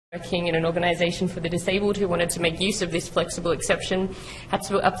working in an organisation for the disabled who wanted to make use of this flexible exception had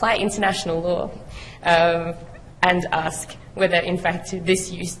to apply international law and ask whether, in fact,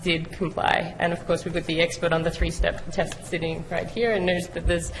 this use did comply. And, of course, we've got the expert on the three-step test sitting right here and knows that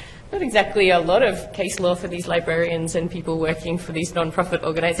there's not exactly a lot of case law for these librarians and people working for these non-profit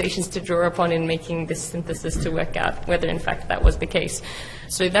organisations to draw upon in making this synthesis to work out whether, in fact, that was the case.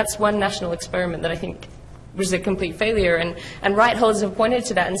 So that's one national experiment that I think was a complete failure. And right holders have pointed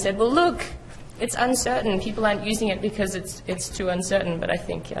to that and said, well, look, it's uncertain. People aren't using it because it's too uncertain. But I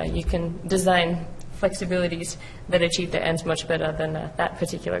think you can design flexibilities that achieve their ends much better than that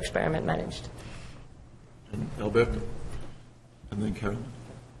particular experiment managed. And Alberto, and then Carolyn.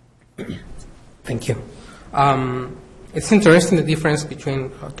 Thank you. It's interesting the difference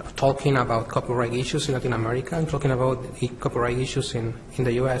between talking about copyright issues in Latin America and talking about the copyright issues in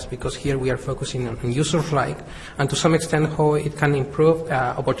the U.S., because here we are focusing on users' rights and to some extent how it can improve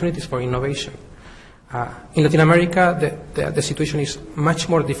opportunities for innovation. In Latin America, the situation is much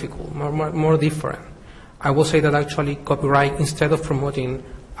more difficult, more different. I will say that actually copyright, instead of promoting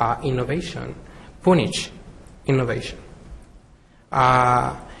innovation, punish innovation.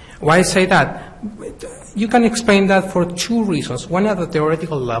 Why I say that? You can explain that for two reasons. One, at the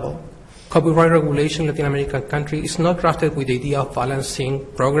theoretical level, copyright regulation in Latin American countries is not drafted with the idea of balancing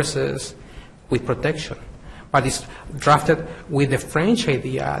progresses with protection, but it's drafted with the French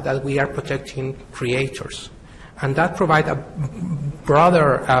idea that we are protecting creators. And that provides a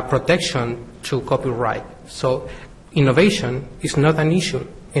broader protection to copyright. So innovation is not an issue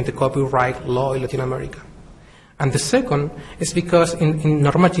in the copyright law in Latin America. And the second is because in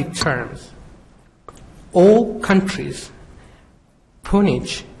normative terms, all countries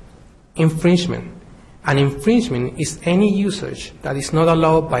punish infringement. And infringement is any usage that is not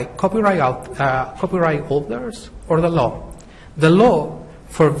allowed by copyright holders or the law. The law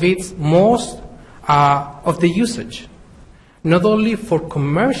forbids most of the usage, not only for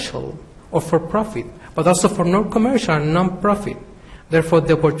commercial or for profit, but also for non-commercial and non-profit. Therefore,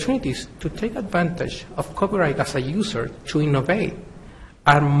 the opportunities to take advantage of copyright as a user to innovate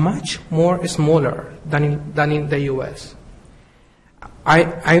are much more smaller than in the U.S. I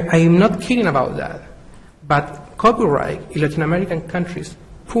am not kidding about that, but copyright in Latin American countries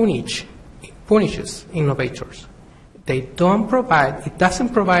punishes innovators. It doesn't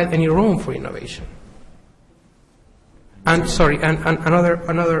provide any room for innovation. And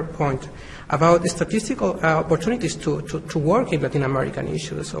another point about the statistical opportunities to work in Latin American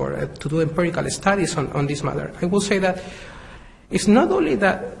issues or to do empirical studies on this matter. I will say that it's not only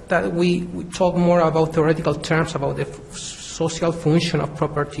that we talk more about theoretical terms about the social function of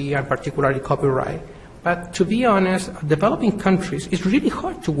property and particularly copyright, but to be honest, developing countries, it's really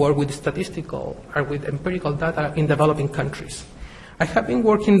hard to work with statistical or with empirical data in developing countries. I have been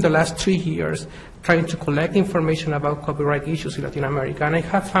working the last 3 years trying to collect information about copyright issues in Latin America, and I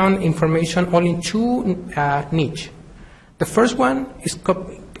have found information only in two niches. The first one is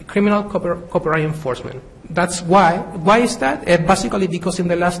criminal copyright enforcement. That's why. Why is that? Basically because in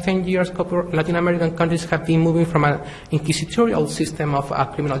the last 10 years, Latin American countries have been moving from an inquisitorial system of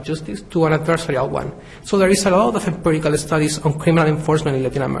criminal justice to an adversarial one. So there is a lot of empirical studies on criminal enforcement in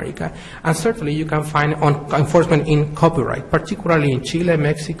Latin America. And certainly you can find on enforcement in copyright, particularly in Chile,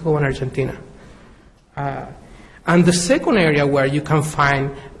 Mexico, and Argentina. And the second area where you can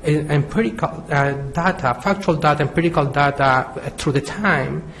find empirical data, factual data, empirical data through the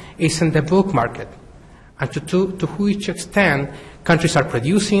time is in the book market. And to which extent countries are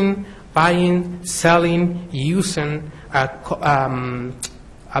producing, buying, selling, using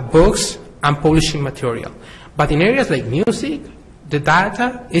books and publishing material. But in areas like music, the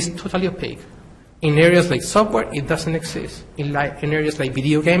data is totally opaque. In areas like software, it doesn't exist. In areas like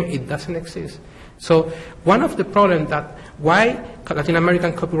video game, it doesn't exist. So one of the problems that why Latin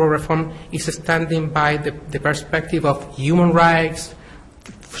American copyright reform is standing by the perspective of human rights,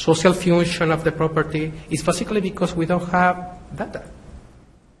 social function of the property, is basically because we don't have data.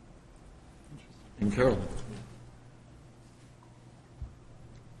 And Carol.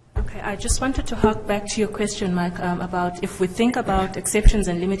 Okay, I just wanted to hark back to your question, Mike, about if we think about exceptions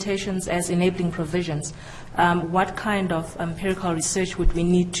and limitations as enabling provisions, what kind of empirical research would we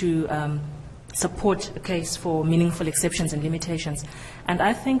need to support a case for meaningful exceptions and limitations? And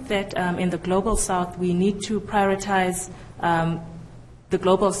I think that in the Global South, we need to prioritize the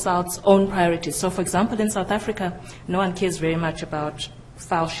Global South's own priorities. So, for example, in South Africa, no one cares very much about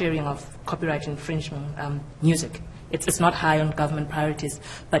file sharing of copyright infringement music. It's not high on government priorities.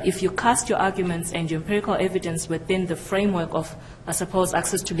 But if you cast your arguments and your empirical evidence within the framework of, I suppose,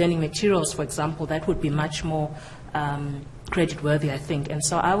 access to learning materials, for example, that would be much more creditworthy, I think. And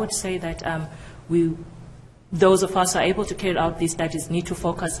so I would say that those of us who are able to carry out these studies need to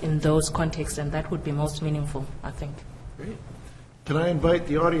focus in those contexts, and that would be most meaningful, I think. Great. Can I invite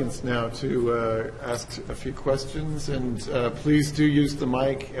the audience now to ask a few questions? And please do use the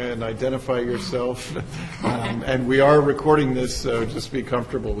mic and identify yourself. And we are recording this, so just be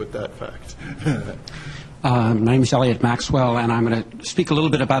comfortable with that fact. My name is Elliot Maxwell, and I'm going to speak a little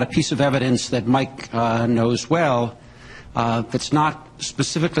bit about a piece of evidence that Mike knows well that's not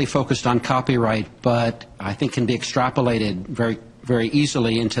specifically focused on copyright, but I think can be extrapolated very, very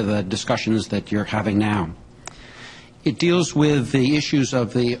easily into the discussions that you're having now. It deals with the issues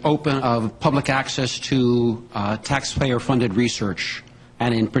of of public access to taxpayer-funded research,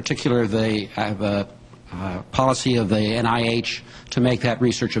 and in particular the policy of the NIH to make that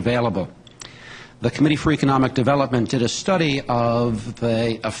research available. The Committee for Economic Development did a study of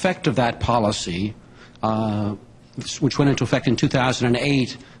the effect of that policy, which went into effect in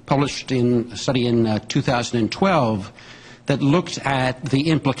 2008, published in a study in 2012, that looked at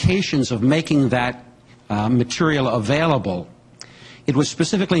the implications of making that material available. It was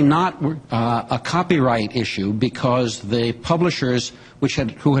specifically not a copyright issue because the publishers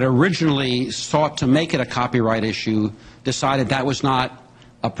who had originally sought to make it a copyright issue decided that was not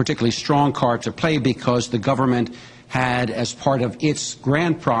a particularly strong card to play because the government had, as part of its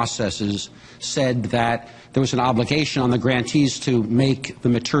grant processes, said that there was an obligation on the grantees to make the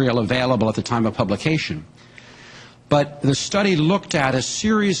material available at the time of publication. But the study looked at a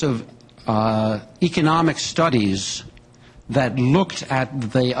series of economic studies that looked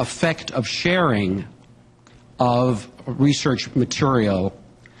at the effect of sharing of research material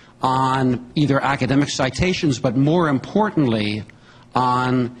on either academic citations, but more importantly,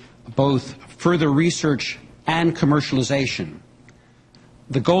 on both further research and commercialization.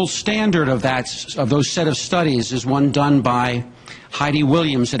 The gold standard of those set of studies is one done by Heidi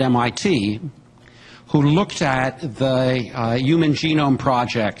Williams at MIT, who looked at the Human Genome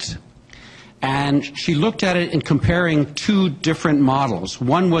Project, and she looked at it in comparing two different models.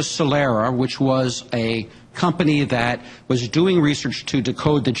 One was Celera, which was a company that was doing research to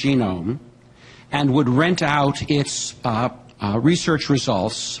decode the genome and would rent out its research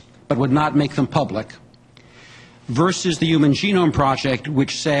results but would not make them public, versus the Human Genome Project,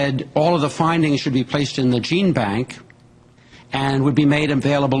 which said all of the findings should be placed in the gene bank and would be made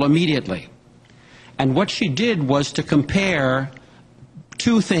available immediately. And what she did was to compare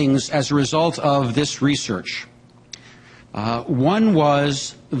two things as a result of this research. One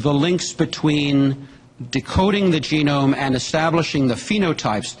was the links between decoding the genome and establishing the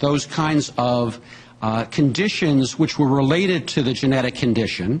phenotypes, those kinds of conditions which were related to the genetic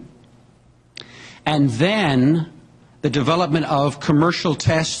condition, and then the development of commercial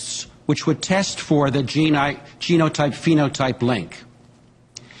tests which would test for the genotype-phenotype link.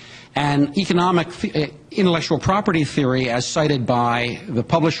 And intellectual property theory, as cited by the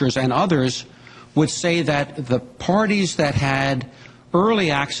publishers and others, would say that the parties that had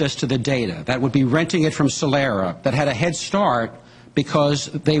early access to the data, that would be renting it from Celera, that had a head start because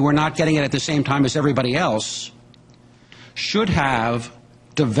they were not getting it at the same time as everybody else, should have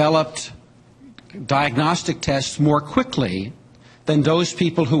developed diagnostic tests more quickly than those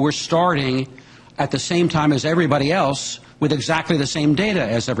people who were starting at the same time as everybody else with exactly the same data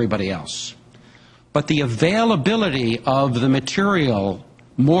as everybody else. But the availability of the material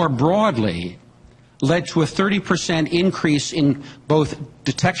more broadly led to a 30% increase in both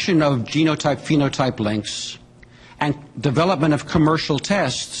detection of genotype-phenotype links and development of commercial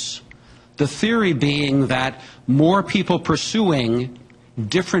tests, the theory being that more people pursuing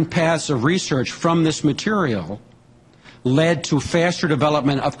different paths of research from this material led to faster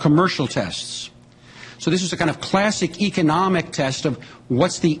development of commercial tests. So this is a kind of classic economic test of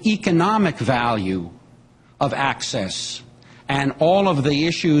what's the economic value of access, and all of the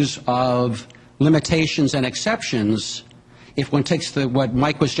issues of limitations and exceptions, if one takes what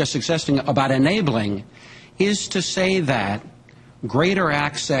Mike was just suggesting about enabling, is to say that greater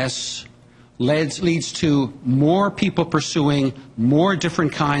access leads to more people pursuing more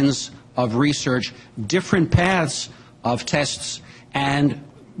different kinds of research, different paths of tests, and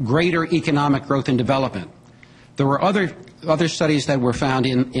greater economic growth and development. There were other studies that were found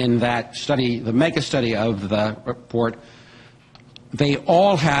in that study, the mega study of the report. They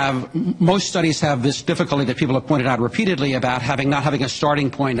all have, most studies have this difficulty that people have pointed out repeatedly about not having a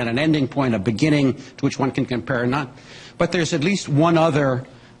starting point and an ending point, a beginning to which one can compare and not. But there's at least one other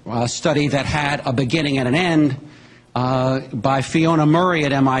study that had a beginning and an end by Fiona Murray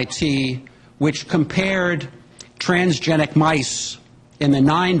at MIT, which compared transgenic mice in the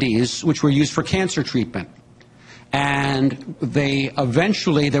 90s, which were used for cancer treatment. And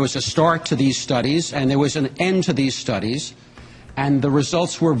eventually there was a start to these studies, and there was an end to these studies, and the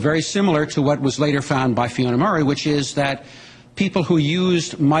results were very similar to what was later found by Fiona Murray, which is that people who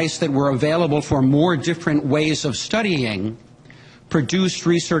used mice that were available for more different ways of studying produced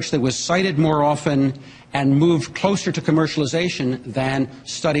research that was cited more often and moved closer to commercialization than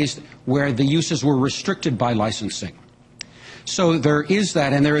studies where the uses were restricted by licensing. So there is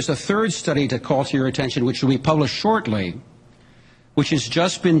that, and there is a third study to call to your attention, which will be published shortly, which has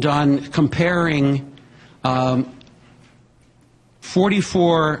just been done comparing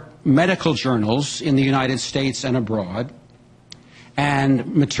 44 medical journals in the United States and abroad, and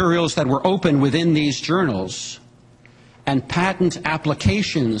materials that were open within these journals, and patent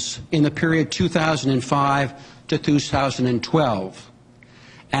applications in the period 2005 to 2012.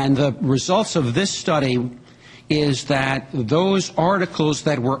 And the results of this study is that those articles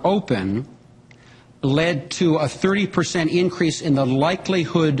that were open led to a 30% increase in the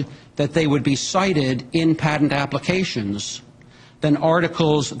likelihood that they would be cited in patent applications than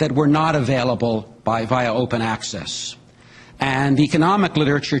articles that were not available via open access. And the economic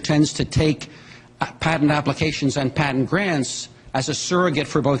literature tends to take patent applications and patent grants as a surrogate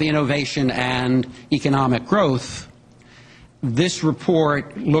for both innovation and economic growth. This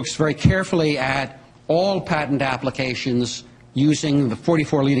report looks very carefully at all patent applications using the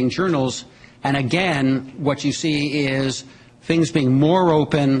 44 leading journals, and again, what you see is things being more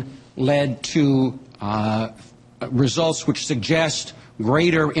open led to results which suggest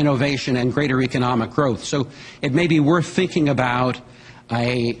greater innovation and greater economic growth. So it may be worth thinking about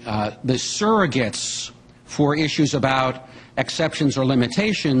the surrogates for issues about exceptions or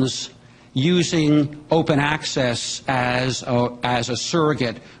limitations using open access as a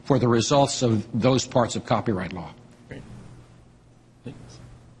surrogate for the results of those parts of copyright law. Great. Thanks.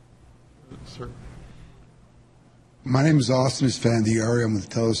 Sir. My name is Austin Esfandiari. I'm with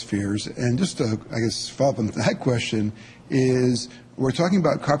Telespheres. And just to, I guess, follow up on that question is we're talking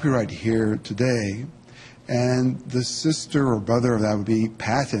about copyright here today, and the sister or brother of that would be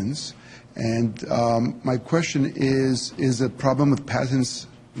patents. And my question is the problem with patents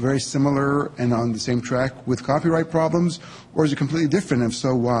very similar and on the same track with copyright problems, or is it completely different? If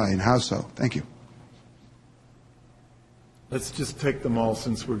so, why and how so? Thank you. Let's just take them all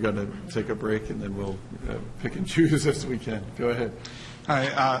since we're going to take a break, and then we'll pick and choose as we can. Go ahead.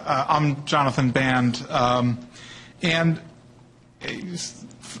 Hi, I'm Jonathan Band. And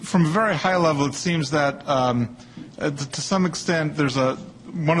from a very high level, it seems that to some extent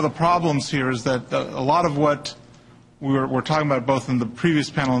one of the problems here is that a lot of what we're talking about both in the previous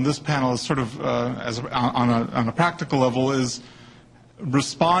panel and this panel is sort of on a practical level is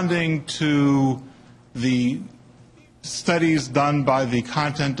responding to the studies done by the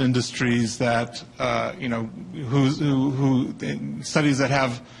content industries that who studies that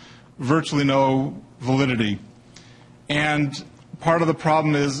have virtually no validity. And part of the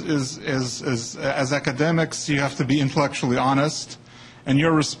problem is as academics you have to be intellectually honest. And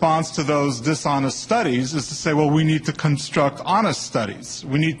your response to those dishonest studies is to say, well, we need to construct honest studies.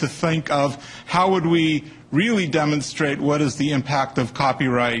 We need to think of how would we really demonstrate what is the impact of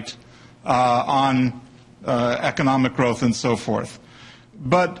copyright on economic growth and so forth.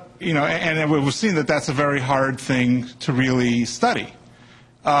 But, and we've seen that that's a very hard thing to really study.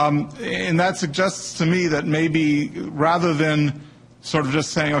 And that suggests to me that maybe rather than sort of just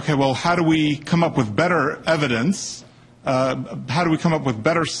saying, okay, well, how do we come up with better evidence? How do we come up with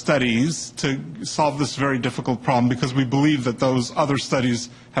better studies to solve this very difficult problem, because we believe that those other studies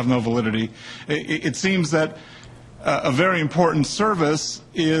have no validity. It seems that a very important service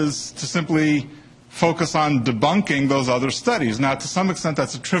is to simply focus on debunking those other studies. Now, to some extent,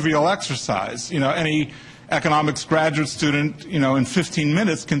 that's a trivial exercise. Any economics graduate student, in 15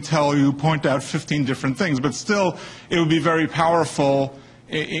 minutes can point out 15 different things, but still it would be very powerful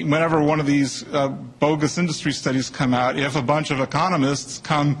whenever one of these bogus industry studies come out, if a bunch of economists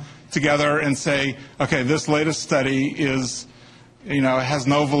come together and say, okay, this latest study is, has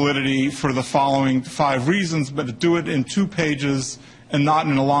no validity for the following 5 reasons, but do it in 2 pages and not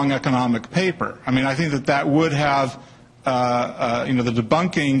in a long economic paper. I mean, I think that would have, the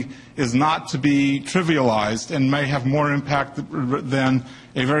debunking is not to be trivialized and may have more impact than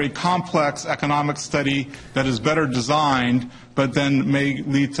a very complex economic study that is better designed, but then may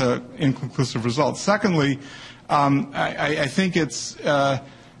lead to inconclusive results. Secondly, I think it's,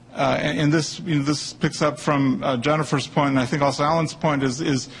 and this picks up from Jennifer's point, and I think also Alan's point,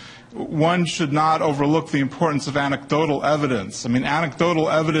 is one should not overlook the importance of anecdotal evidence. I mean, anecdotal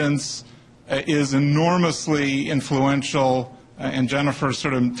evidence is enormously influential and Jennifer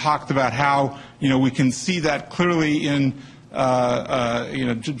sort of talked about how, we can see that clearly in,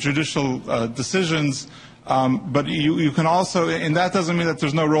 judicial decisions. But you can also, and that doesn't mean that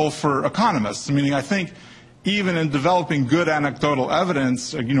there's no role for economists. Meaning, I think even in developing good anecdotal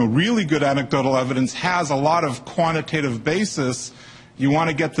evidence, really good anecdotal evidence has a lot of quantitative basis. You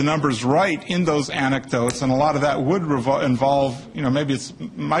want to get the numbers right in those anecdotes, and a lot of that would involve, maybe it's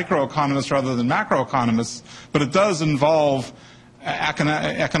microeconomists rather than macroeconomists, but it does involve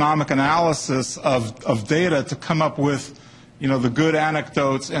economic analysis of data to come up with, the good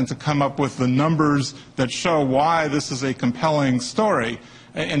anecdotes and to come up with the numbers that show why this is a compelling story.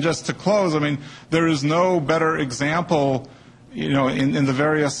 And just to close, there is no better example, in the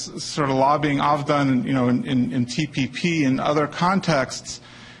various sort of lobbying I've done, in TPP and other contexts,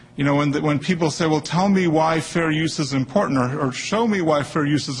 when people say, well, tell me why fair use is important, or show me why fair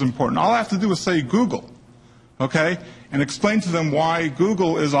use is important, all I have to do is say Google, okay, and explain to them why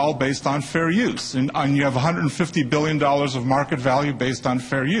Google is all based on fair use. And you have $150 billion of market value based on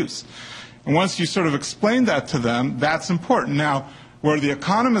fair use. And once you sort of explain that to them, that's important. Now, where the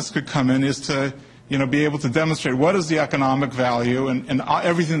economists could come in is to be able to demonstrate what is the economic value and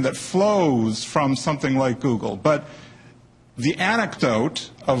everything that flows from something like Google. But the anecdote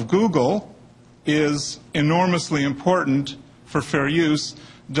of Google is enormously important for fair use.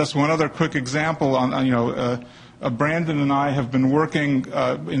 Just one other quick example Brandon and I have been working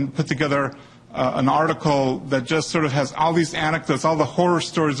and put together an article that just sort of has all these anecdotes, all the horror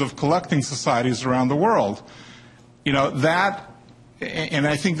stories of collecting societies around the world. And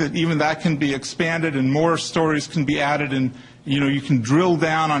I think that even that can be expanded and more stories can be added, and you can drill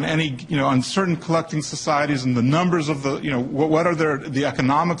down on on certain collecting societies and the numbers of what are the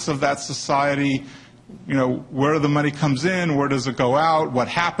economics of that society, where the money comes in, where does it go out, what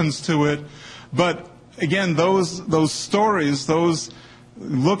happens to it. But again, those stories, those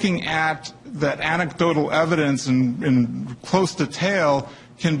looking at that anecdotal evidence in close detail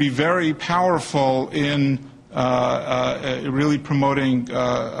can be very powerful in really promoting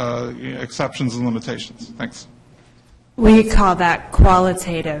exceptions and limitations. Thanks. We call that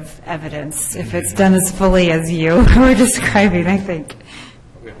qualitative evidence, if it's done as fully as you were describing, I think.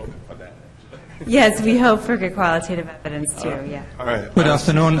 We're hoping for that. Yes, we hope for good qualitative evidence, too, yeah. All right. Good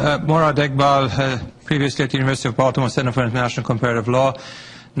afternoon. Morad Eghbal, previously at the University of Baltimore Center for International Comparative Law,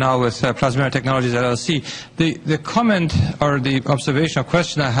 now with Plasmera Technologies, LLC. The comment or the observation or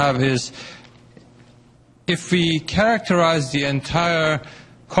question I have is, if we characterize the entire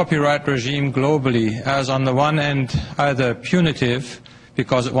copyright regime globally as, on the one end, either punitive,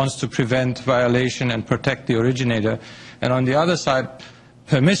 because it wants to prevent violation and protect the originator, and on the other side,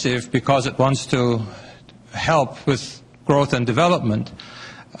 permissive, because it wants to help with growth and development,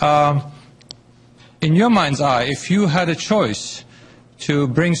 in your mind's eye, if you had a choice to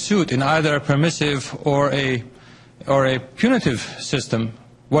bring suit in either a permissive or a punitive system,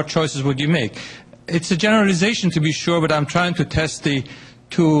 what choices would you make? It's a generalization, to be sure, but I'm trying to test the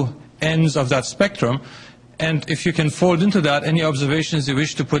two ends of that spectrum. And if you can fold into that any observations you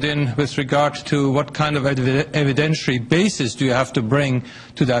wish to put in with regard to what kind of evidentiary basis do you have to bring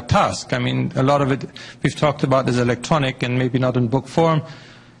to that task. A lot of it we've talked about is electronic and maybe not in book form.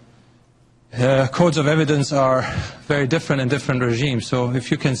 Codes of evidence are very different in different regimes. So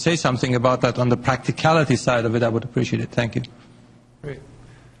if you can say something about that on the practicality side of it, I would appreciate it. Thank you. Great.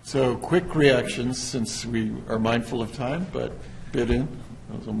 So quick reactions, since we are mindful of time, but bid in.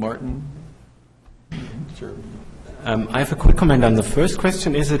 So Martin. Sure. I have a quick comment on the first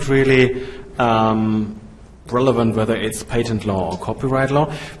question. Is it really relevant whether it's patent law or copyright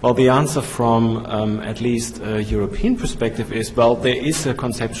law? Well, the answer from at least a European perspective is, well, there is a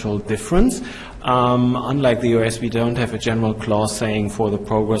conceptual difference. Unlike the US, we don't have a general clause saying for the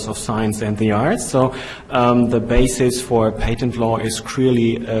progress of science and the arts. So the basis for patent law is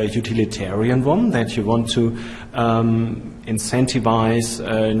clearly a utilitarian one, that you want to incentivize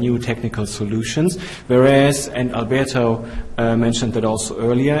new technical solutions. Whereas, and Alberto mentioned that also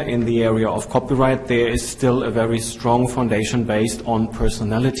earlier, in the area of copyright, there is still a very strong foundation based on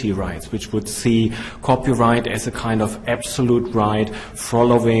personality rights, which would see copyright as a kind of absolute right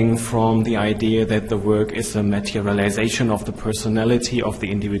following from the idea that the work is a materialization of the personality of the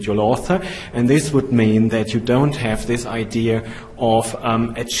individual author. And this would mean that you don't have this idea of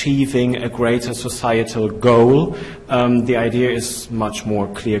achieving a greater societal goal. The idea is much more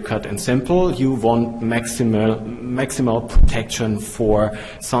clear-cut and simple. You want maximal protection for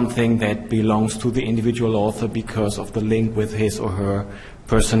something that belongs to the individual author because of the link with his or her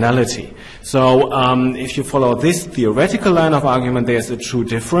personality. So if you follow this theoretical line of argument, there's a true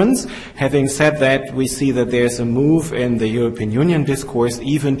difference. Having said that, we see that there's a move in the European Union discourse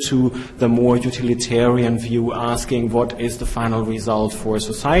even to the more utilitarian view, asking what is the final result for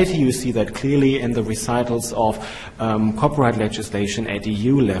society. You see that clearly in the recitals of copyright legislation at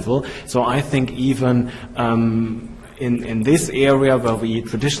EU level. So I think even in this area where we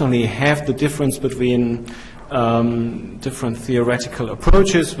traditionally have the difference between different theoretical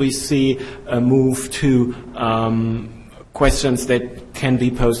approaches, we see a move to questions that can be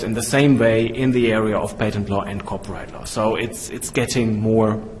posed in the same way in the area of patent law and copyright law. So it's getting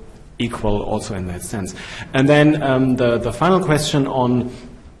more equal also in that sense. And then the final question on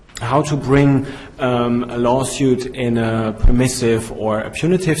how to bring a lawsuit in a permissive or a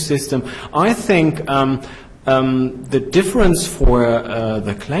punitive system. I think the difference for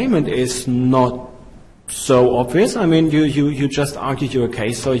the claimant is not so obvious. I mean, you just argue your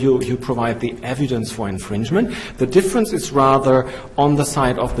case, so you provide the evidence for infringement. The difference is rather on the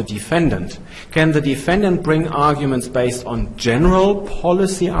side of the defendant. Can the defendant bring arguments based on general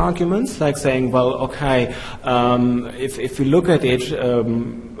policy arguments, like saying, well, okay, if we look at it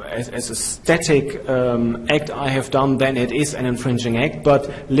as a static act I have done, then it is an infringing act,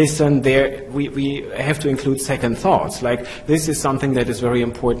 but listen, there we have to include second thoughts. Like, this is something that is very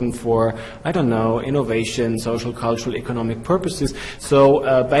important for, I don't know, innovation, social, cultural, economic purposes. So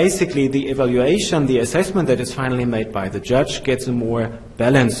basically the evaluation, the assessment that is finally made by the judge gets a more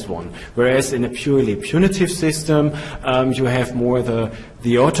balanced one. Whereas in a purely punitive system, you have more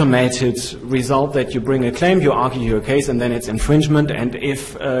the automated result that you bring a claim, you argue your case, and then it's infringement. And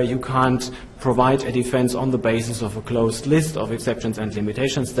if you can't provide a defense on the basis of a closed list of exceptions and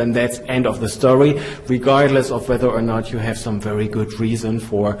limitations, then that's end of the story, regardless of whether or not you have some very good reason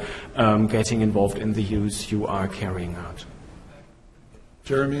for getting involved in the use you are carrying out.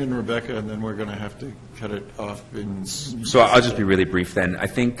 Jeremy and Rebecca, and then we're going to have to cut it off. So I'll just be really brief then. I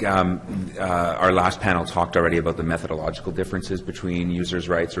think our last panel talked already about the methodological differences between users'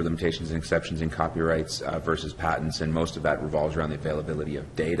 rights or limitations and exceptions in copyrights versus patents, and most of that revolves around the availability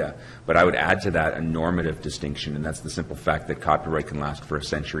of data. But I would add to that a normative distinction, and that's the simple fact that copyright can last for a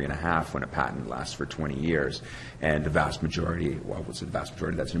century and a half when a patent lasts for 20 years. And the vast majority, well, what's the vast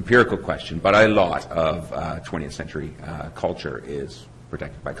majority? That's an empirical question, but a lot of 20th century culture is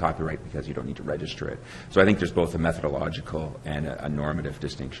protected by copyright because you don't need to register it. So I think there's both a methodological and a normative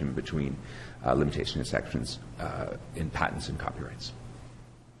distinction between limitation and exceptions in patents and copyrights.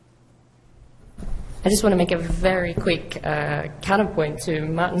 I just want to make a very quick counterpoint to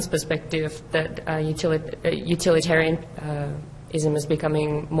Martin's perspective that utilitarianism is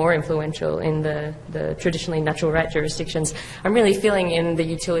becoming more influential in the traditionally natural right jurisdictions. I'm really feeling in the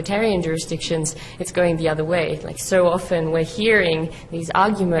utilitarian jurisdictions it's going the other way. Like, so often we're hearing these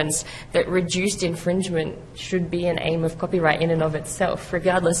arguments that reduced infringement should be an aim of copyright in and of itself,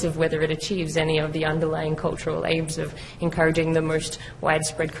 regardless of whether it achieves any of the underlying cultural aims of encouraging the most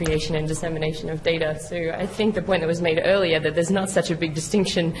widespread creation and dissemination of data. So I think the point that was made earlier, that there's not such a big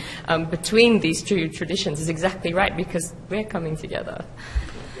distinction between these two traditions, is exactly right, because we're coming together.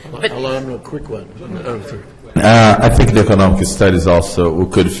 But Alan, a quick one. I think the economic studies also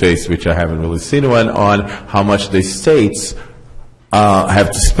could face, which I haven't really seen one, on how much the states have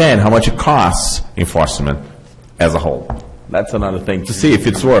to spend, how much it costs enforcement as a whole. That's another thing to see if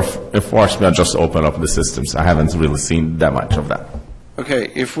it's worth enforcement, just open up the systems. I haven't really seen that much of that.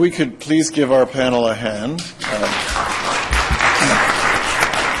 Okay, if we could please give our panel a hand.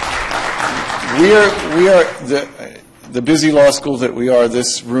 We are the busy law school that we are.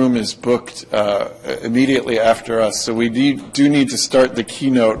 This room is booked immediately after us, so we do need to start the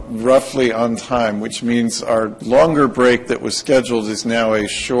keynote roughly on time, which means our longer break that was scheduled is now a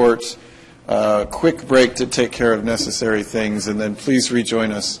short, quick break to take care of necessary things, and then please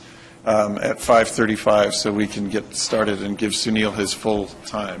rejoin us at 5:35 so we can get started and give Sunil his full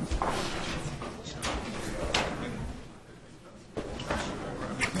time.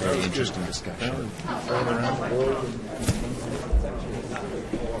 Very interesting discussion.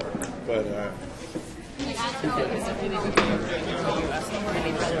 But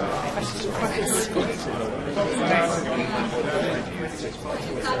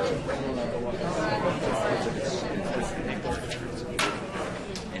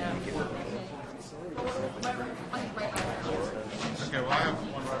Okay, well, I have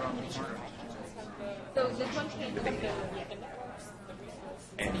one right on the corner. So this one came from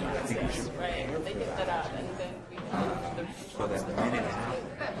And I think we should, right, they get that out, and then we so that the minute and a half,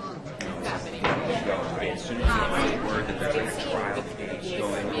 go, right? As soon as you get the word that there's like a trial case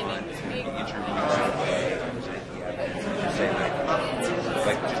going on, the interview right away, say like,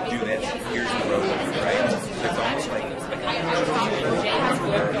 like just do this. Here's the road, right? It's almost like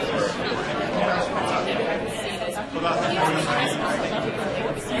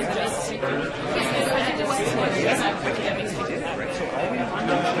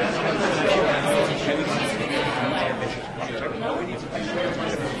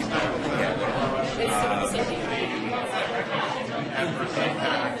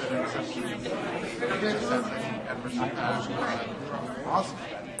Awesome.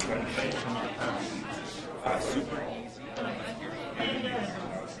 super easy.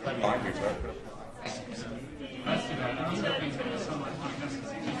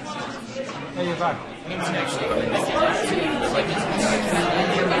 Hey, you're back.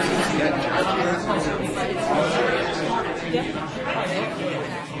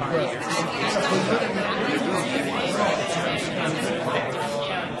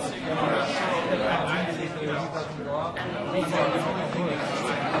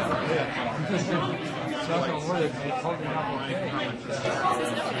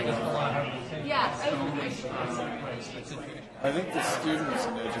 I think the students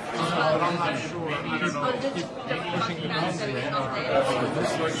in education. I'm not sure. I don't know.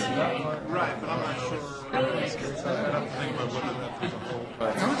 Right, but I'm not sure. I have to think about whether that's a whole.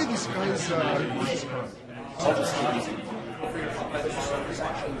 How many of these guys All the students.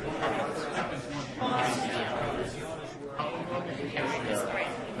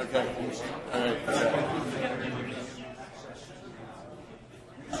 Okay.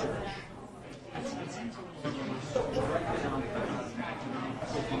 All right.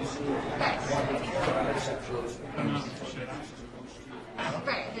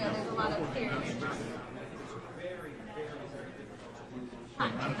 Right, yeah, there's a lot of theories.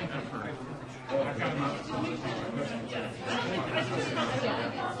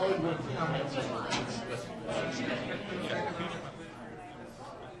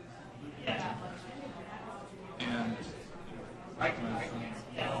 And I can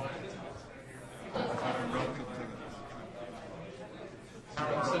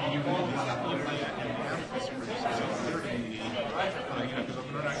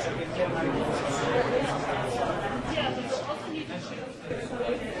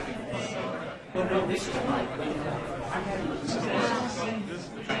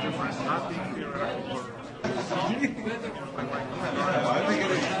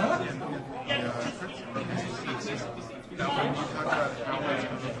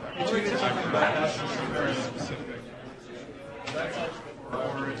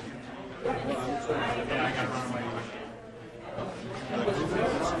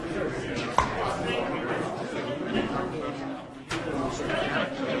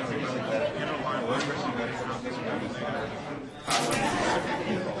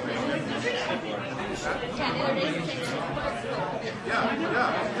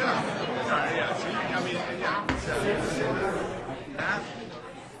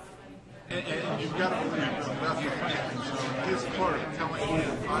And you've got to believe that's the funny thing. So his part of telling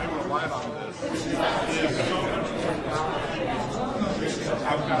him I relied on this is so much more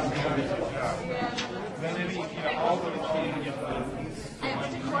I've got than any, all the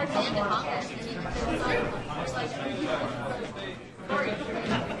And towards the end of August, and he was like,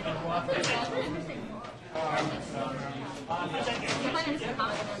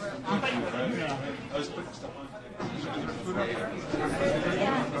 I was putting stuff on.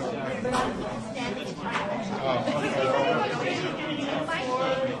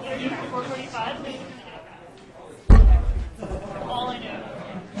 All I know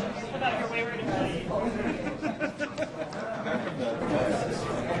about your wayward employee.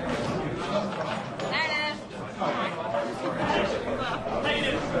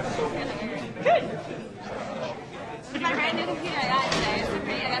 Good. With my brand new computer I got today, it's so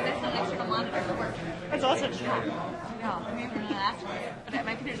pretty. I got this little extra monitor for work. That's awesome. No, I'm here for that afterwards. But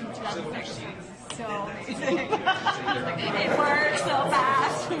my computer's from 2006. So amazing. It works so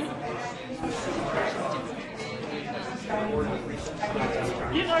fast.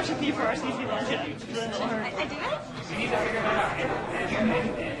 You have an RCP for our CC lunch yet? I do it?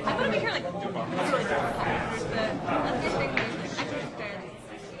 I'm going to be here like really soon. But I'm just thinking,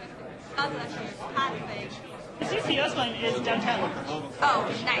 the CCS one is downtown. Oh,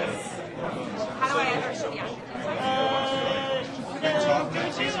 nice. How do I enter? Yeah. So go to,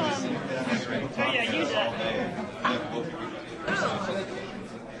 oh yeah, use that.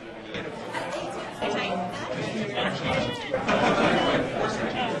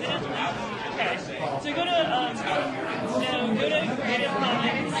 Okay, so go to, go to Creative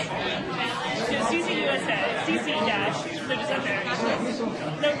Commons, go to CC USA, CC dash, so just up there. No,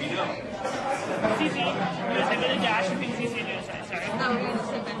 CC USA, go to dash between CC and USA, sorry.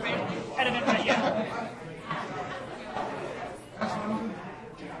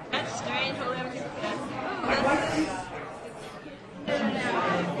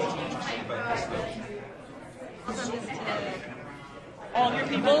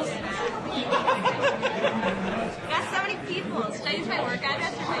 people's. Got so many people. Should I use my work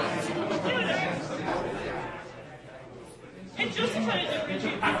address or my? It's just to try to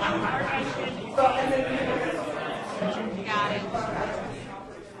differentiate people who are actually. Got it.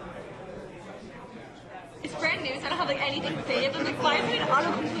 It's brand new, so I don't have like anything saved. I'm like, why is it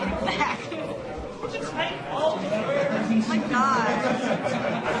auto-completed back? Oh my god.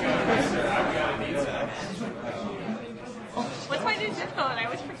 What's my new zip code? I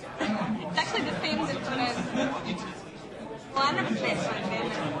always forget. It's actually the same zip code as. Well, I've never been, but I've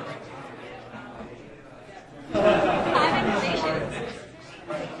been. 5 activations.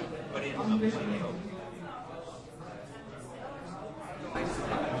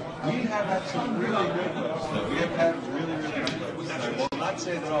 We have had some really good ones. We have had really, really good ones. I will not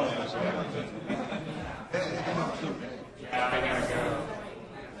say that all of us are. I gotta go.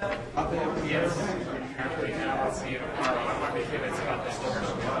 Yes. Right now, I'll see you tomorrow. I want to be convinced about this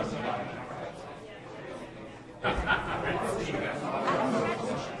first.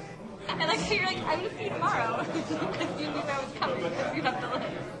 I like how you're like, I'm gonna see you tomorrow. Because you knew I was coming. Because you have to like.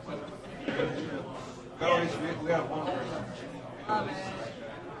 We have one person. Oh, man.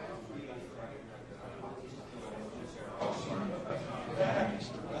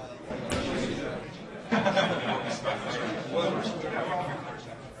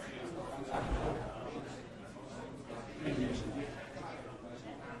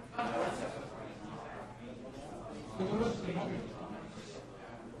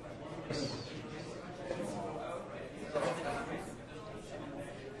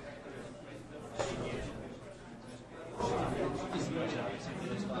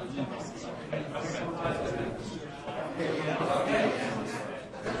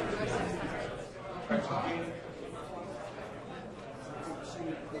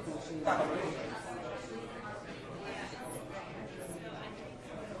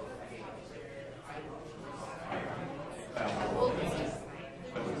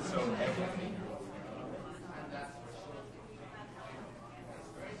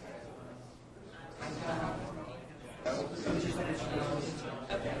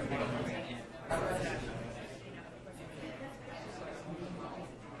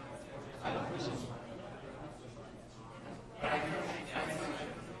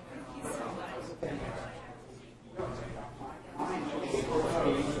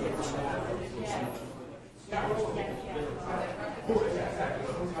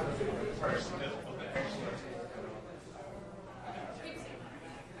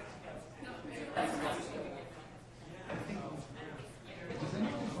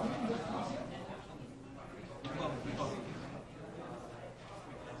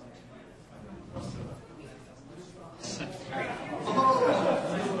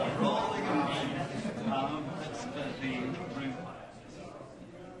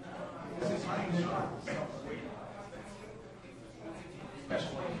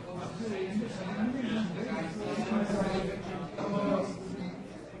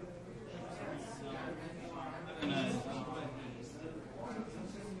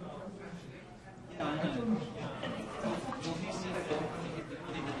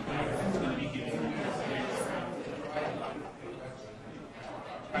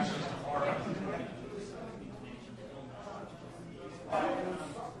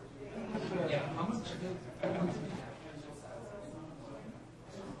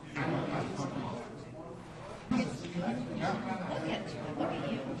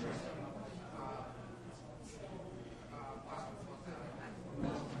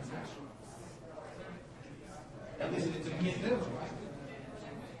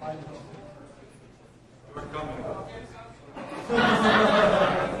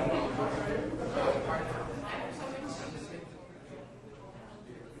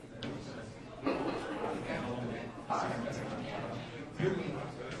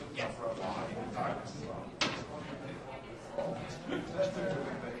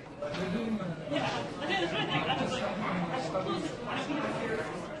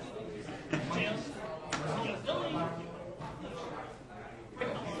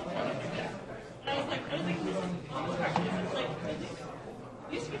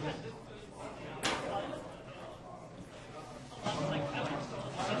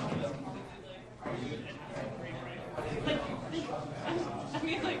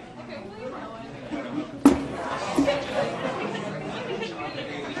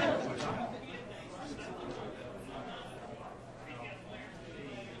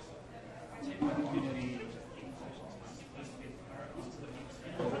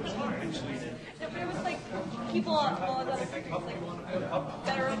 There was like people on all the other countries like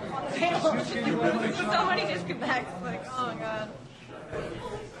that are on the panel. There's so many disconnects. Like, oh my god.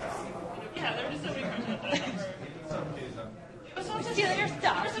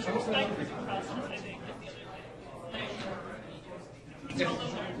 Stop.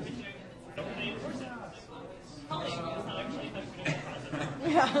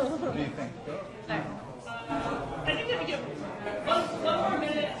 Yeah. What do you think? I think we have to give one more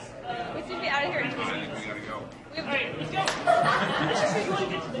minute. We seem to be out of here in 2 I minutes. think we gotta go. All right, let's go. Let's just say you want to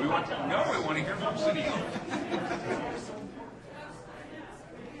get to the cocktail. No, I want to hear from Sunil.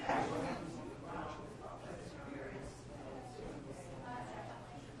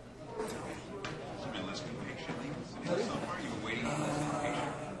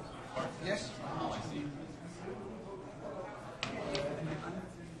 Yes.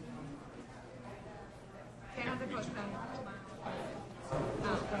 They have to postpone tomorrow.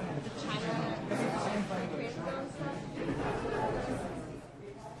 The China creation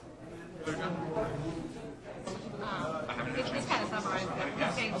it's kind of summarized it.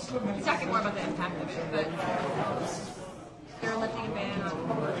 He's talking more about the impact of it, but they're lifting a ban on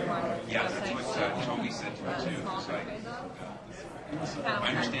Yeah, that's what Toby said to me too. small It's like, phase of. I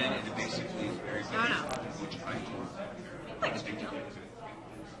understand it basically is very No, no. which I like a big deal.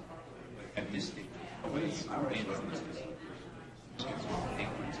 At this stage, it's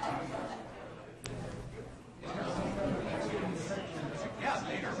yeah,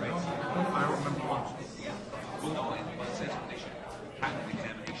 later, right? I remember watching. Yeah. Well, no, it says they should patent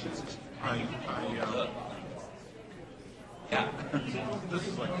examination system. Yeah. This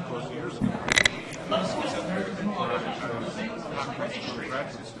is like 12 years ago. Not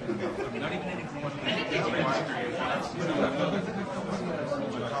even anything. We're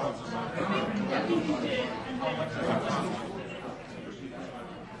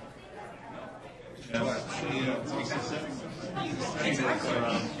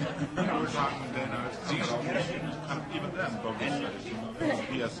talking then, even then, bogus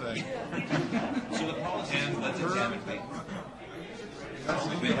PSA. So the policy is let's examine it.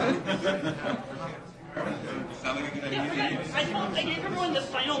 Sound like a good idea? I gave everyone the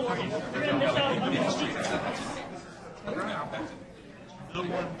final warning. We're going to miss out on the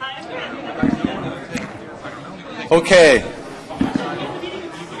Okay.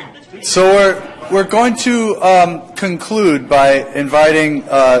 So we're going to conclude by inviting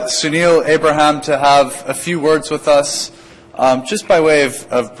Sunil Abraham to have a few words with us, just by way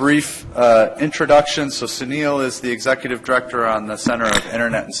of brief introduction. So Sunil is the Executive Director on the Center of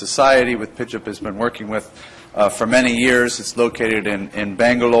Internet and Society, with PIJIP has been working with for many years. It's located in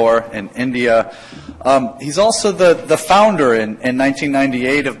Bangalore in India. He's also the founder in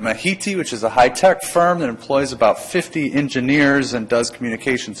 1998 of Mahiti, which is a high-tech firm that employs about 50 engineers and does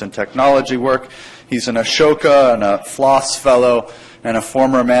communications and technology work. He's an Ashoka and a FLOSS Fellow and a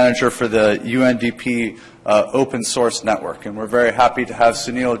former manager for the UNDP Open Source Network. And we're very happy to have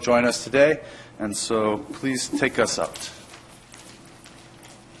Sunil join us today. And so please take us out.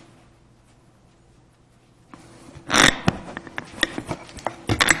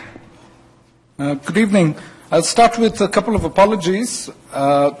 Good evening. I'll start with a couple of apologies.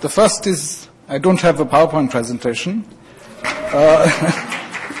 The first is I don't have a PowerPoint presentation.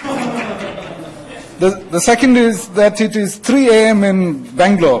 The second is that it is 3 a.m. in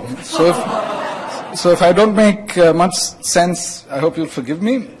Bangalore. So if I don't make much sense, I hope you'll forgive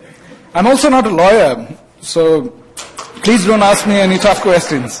me. I'm also not a lawyer, so please don't ask me any tough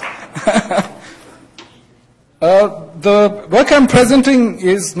questions. The work I'm presenting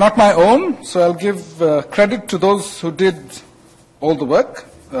is not my own, so I'll give credit to those who did all the work.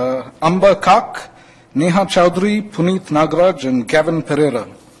 Amba Kak, Neha Chowdhury, Puneet Nagaraj, and Gavin Pereira.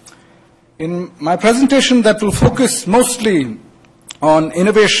 In my presentation that will focus mostly on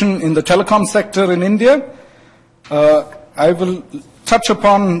innovation in the telecom sector in India, I will touch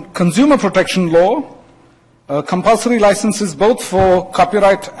upon consumer protection law, compulsory licenses both for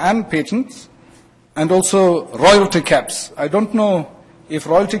copyright and patents, and also royalty caps. I don't know if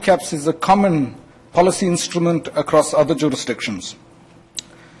royalty caps is a common policy instrument across other jurisdictions.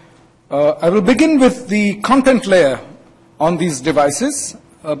 I will begin with the content layer on these devices,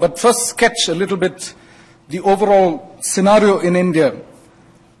 but first sketch a little bit the overall scenario in India.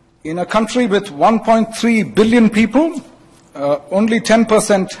 In a country with 1.3 billion people, only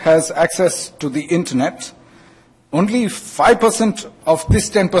 10% has access to the internet. Only 5% of this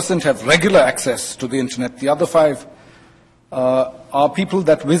 10% have regular access to the internet. The other 5 are people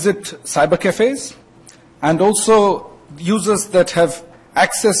that visit cyber cafes, and also users that have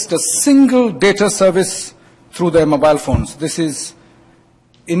accessed a single data service through their mobile phones. This is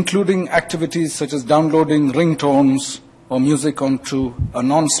including activities such as downloading ringtones or music onto a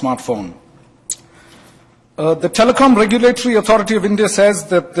non-smartphone. The Telecom Regulatory Authority of India says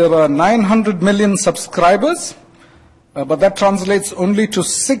that there are 900 million subscribers, but that translates only to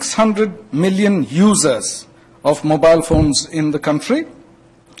 600 million users of mobile phones in the country.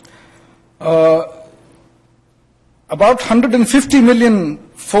 About 150 million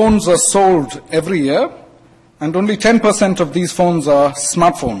phones are sold every year, and only 10% of these phones are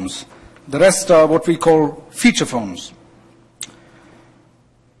smartphones. The rest are what we call feature phones.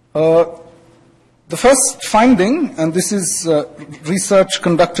 The first finding, and this is research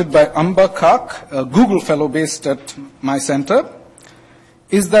conducted by Amba Kak, a Google fellow based at my center,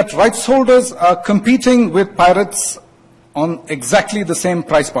 is that rights holders are competing with pirates on exactly the same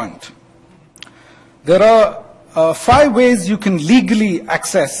price point. There are 5 ways you can legally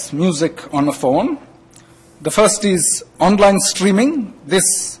access music on a phone. The first is online streaming.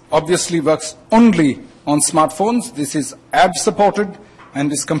 This obviously works only on smartphones. This is ad-supported and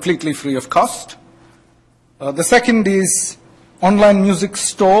is completely free of cost. The second is online music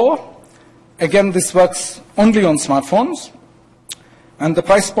store. Again, this works only on smartphones. And the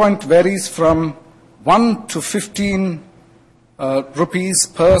price point varies from 1 to 15 rupees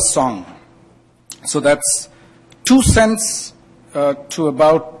per song. So that's 2 cents to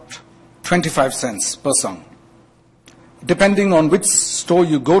about 25 cents per song, depending on which store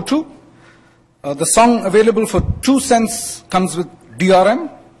you go to. The song available for 2 cents comes with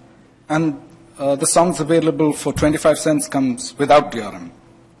DRM, and the songs available for 25 cents comes without DRM.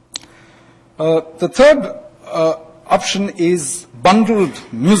 The third option is bundled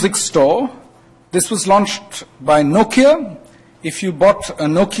music store. This was launched by Nokia. If you bought a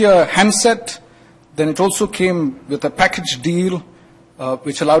Nokia handset, then it also came with a package deal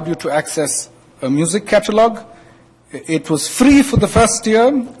which allowed you to access a music catalog. It was free for the first year,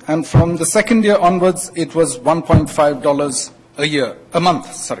 and from the second year onwards, it was $1.5 a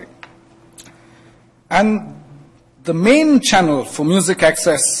month. And the main channel for music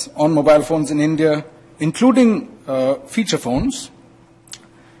access on mobile phones in India, including feature phones,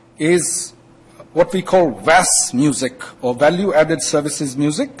 is what we call VAS music, or Value Added Services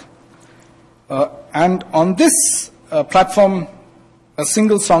Music. And on this platform, a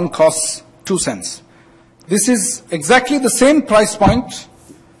single song costs 2 cents. This is exactly the same price point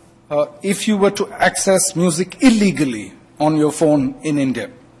if you were to access music illegally on your phone in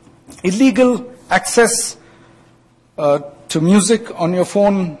India. Illegal access to music on your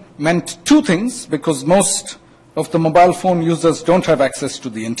phone meant 2 things, because most of the mobile phone users don't have access to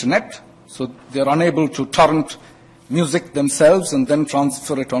the internet, so they're unable to torrent music themselves and then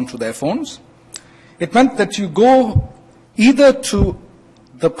transfer it onto their phones. It meant that you go either to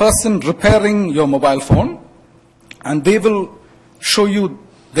the person repairing your mobile phone, and they will show you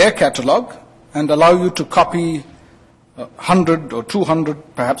their catalog and allow you to copy 100 or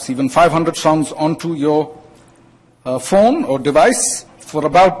 200, perhaps even 500 songs onto your phone or device for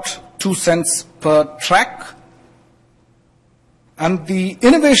about 2 cents per track. And the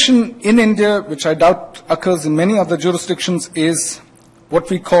innovation in India, which I doubt occurs in many other jurisdictions, is what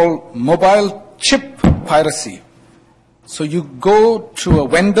we call mobile chip piracy. So you go to a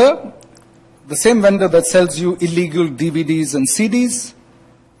vendor, the same vendor that sells you illegal DVDs and CDs,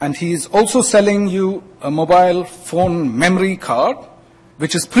 and he is also selling you a mobile phone memory card,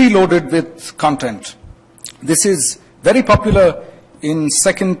 which is preloaded with content. This is very popular in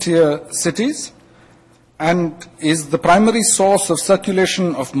second-tier cities and is the primary source of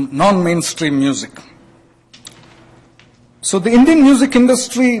circulation of non-mainstream music. So the Indian music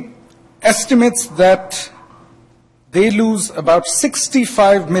industry estimates that they lose about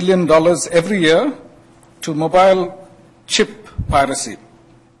 $65 million every year to mobile chip piracy.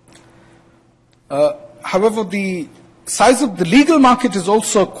 However, the size of the legal market is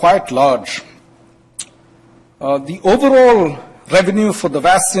also quite large. The overall revenue for the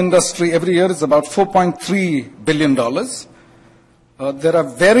VAS industry every year is about $4.3 billion. There are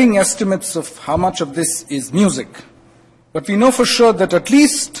varying estimates of how much of this is music, but we know for sure that at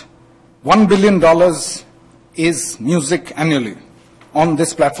least $1 billion is music annually on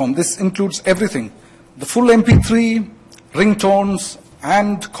this platform. This includes everything: the full MP3, ringtones,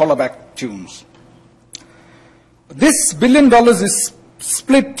 and collarback tunes. This $1 billion is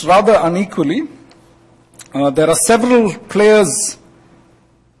split rather unequally. There are several players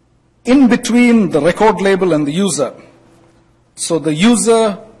in between the record label and the user. So the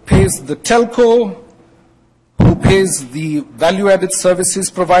user pays the telco, who pays the value-added services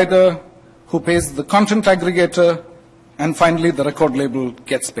provider, who pays the content aggregator, and finally the record label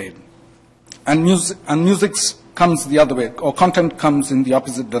gets paid. And music comes the other way, or content comes in the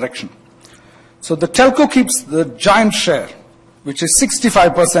opposite direction. So the telco keeps the giant share, which is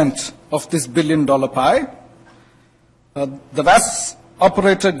 65% of this $1 billion pie. The VAS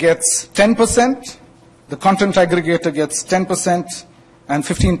operator gets 10%, the content aggregator gets 10%, and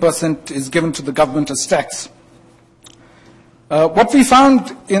 15% is given to the government as tax. What we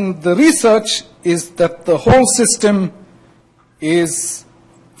found in the research is that the whole system is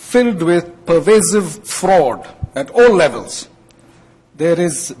filled with pervasive fraud at all levels. There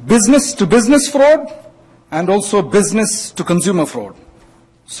is business-to-business fraud and also business-to-consumer fraud.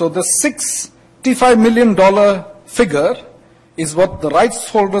 So the $65 million figure is what the rights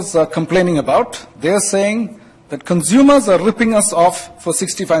holders are complaining about. They're saying that consumers are ripping us off for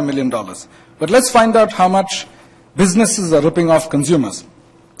 $65 million. But let's find out how much businesses are ripping off consumers.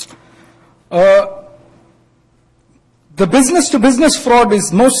 The business-to-business fraud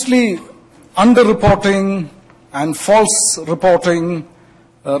is mostly underreporting and false reporting,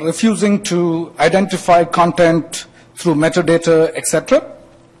 refusing to identify content through metadata, etc.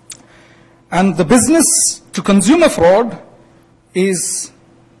 And the business-to-consumer fraud is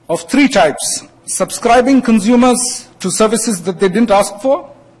of three types: subscribing consumers to services that they didn't ask for,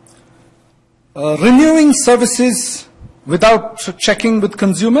 renewing services without checking with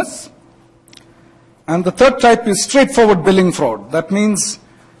consumers, and the third type is straightforward billing fraud. That means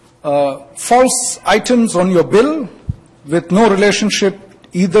false items on your bill with no relationship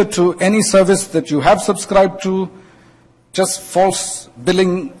either to any service that you have subscribed to, just false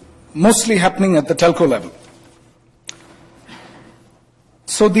billing, mostly happening at the telco level.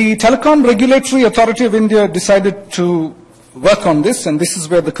 So the Telecom Regulatory Authority of India decided to work on this, and this is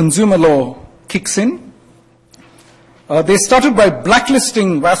where the consumer law kicks in. They started by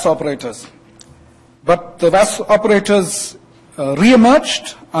blacklisting VAS operators, but the VAS operators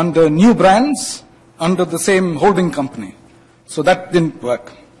re-emerged under new brands under the same holding company. So that didn't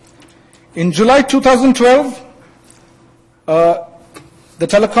work. In July 2012, the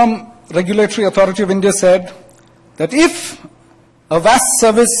Telecom Regulatory Authority of India said that if a VAS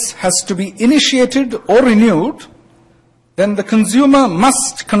service has to be initiated or renewed, then the consumer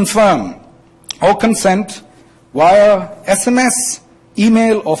must confirm or consent via SMS,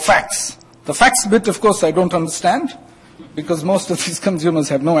 email, or fax. The fax bit, of course, I don't understand, because most of these consumers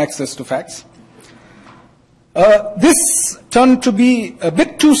have no access to fax. This turned to be a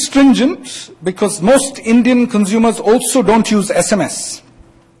bit too stringent because most Indian consumers also don't use SMS.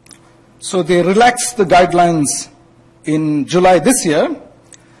 So they relaxed the guidelines in July this year,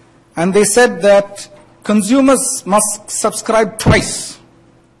 and they said that consumers must subscribe twice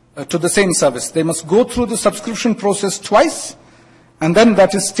to the same service. They must go through the subscription process twice, and then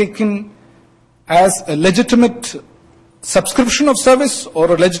that is taken as a legitimate subscription of service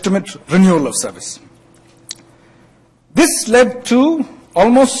or a legitimate renewal of service. This led to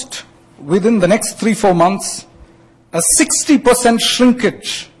almost within the next 3-4 months a 60%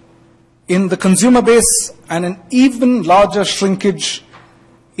 shrinkage in the consumer base and an even larger shrinkage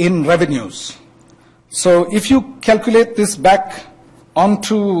in revenues. So if you calculate this back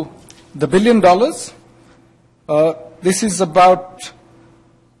onto the $1 billion, this is about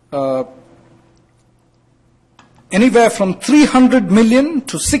anywhere from $300 million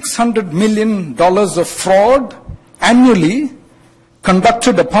to $600 million of fraud annually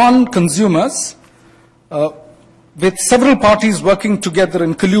conducted upon consumers with several parties working together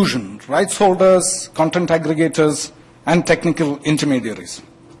in collusion, rights holders, content aggregators, and technical intermediaries.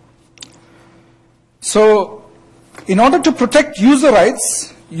 So in order to protect user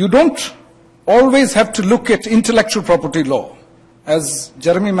rights, you don't always have to look at intellectual property law. As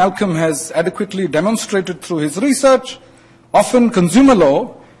Jeremy Malcolm has adequately demonstrated through his research, often consumer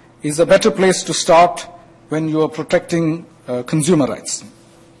law is a better place to start when you are protecting consumer rights.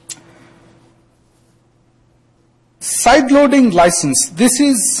 Sideloading license. This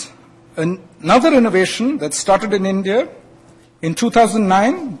is another innovation that started in India in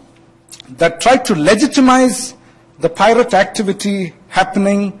 2009 that tried to legitimize the pirate activity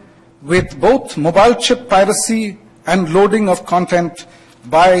happening with both mobile chip piracy and loading of content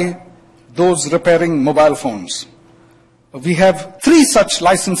by those repairing mobile phones. We have 3 such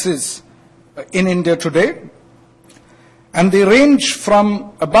licenses in India today, and they range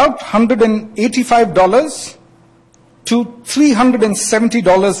from about $185 to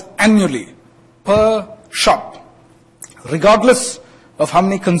 $370 annually per shop, regardless of how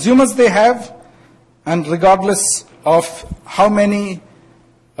many consumers they have and regardless of how many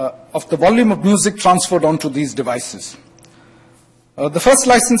of the volume of music transferred onto these devices. The first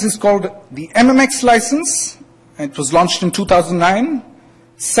license is called the MMX license. It was launched in 2009.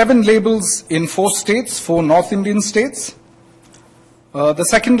 7 labels in 4 states, 4 North Indian states. The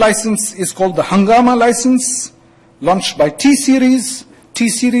second license is called the Hungama license, launched by T-Series.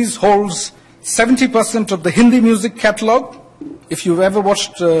 T-Series holds 70% of the Hindi music catalog, If you've ever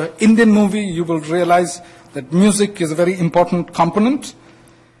watched an Indian movie, you will realize that music is a very important component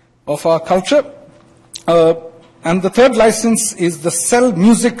of our culture. And the third license is the Cell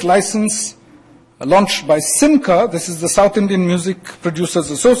Music license launched by SIMCA. This is the South Indian Music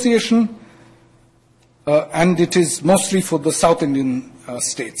Producers Association, and it is mostly for the South Indian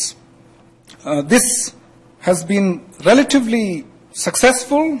states. This has been relatively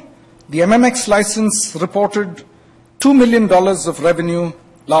successful. The MMX license reported $2 million of revenue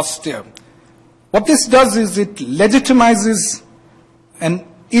last year. What this does is it legitimizes an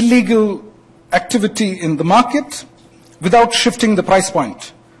illegal activity in the market without shifting the price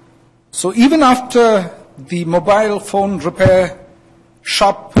point. So even after the mobile phone repair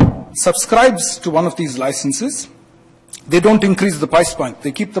shop subscribes to one of these licenses, they don't increase the price point.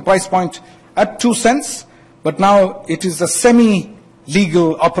 They keep the price point at 2 cents, but now it is a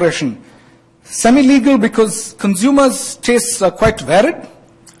semi-legal operation. Semi-legal because consumers' tastes are quite varied,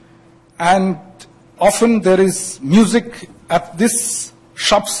 and often there is music at this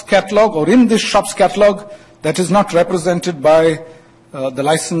shop's catalog or in this shop's catalog that is not represented by the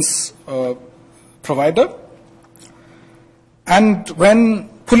license provider. And when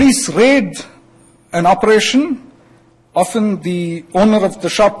police raid an operation, often the owner of the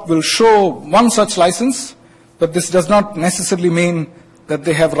shop will show one such license, but this does not necessarily mean that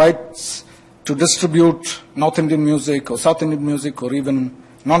they have rights to distribute North Indian music or South Indian music or even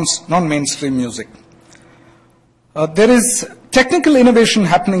non-mainstream music. There is technical innovation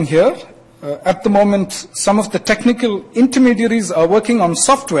happening here. At the moment, some of the technical intermediaries are working on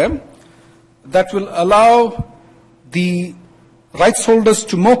software that will allow the rights holders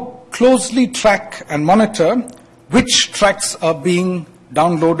to more closely track and monitor which tracks are being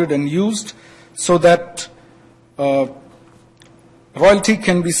downloaded and used so that royalty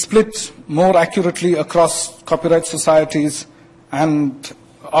can be split more accurately across copyright societies and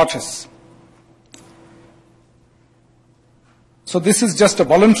artists. So this is just a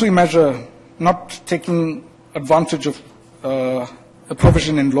voluntary measure, not taking advantage of a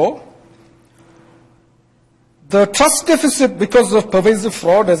provision in law. The trust deficit, because of pervasive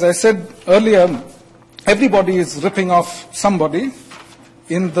fraud, as I said earlier, everybody is ripping off somebody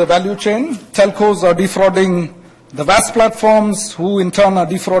in the value chain. Telcos are defrauding the VAS platforms, who in turn are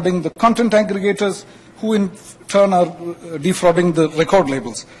defrauding the content aggregators, who in turn are defrauding the record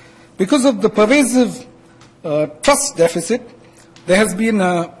labels. Because of the pervasive trust deficit, there has been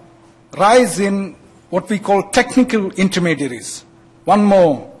a rise in what we call technical intermediaries. One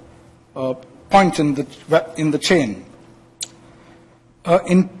more point in the chain.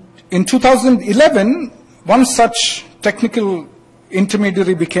 In 2011, one such technical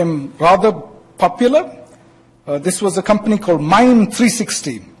intermediary became rather popular. This was a company called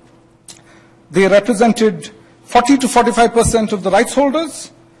Mime360. They represented 40 to 45% of the rights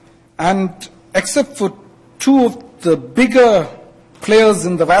holders, and except for two of the bigger players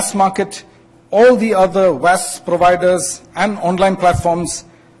in the VAS market, all the other VAS providers and online platforms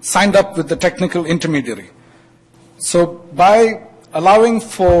signed up with the technical intermediary. So by allowing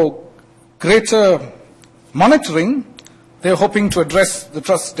for greater monitoring, they're hoping to address the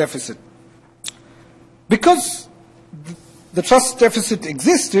trust deficit. Because the trust deficit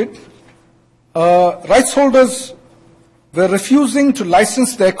existed, rights holders were refusing to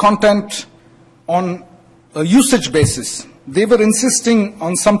license their content on a usage basis. They were insisting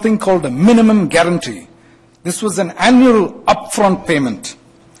on something called a minimum guarantee. This was an annual upfront payment.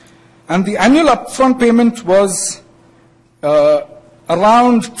 And the annual upfront payment was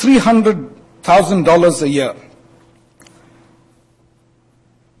around $300,000 a year.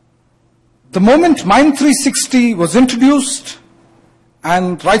 The moment Mime360 was introduced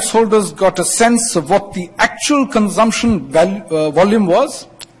and rights holders got a sense of what the actual consumption volume was,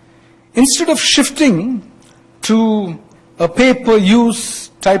 instead of shifting to a pay-per-use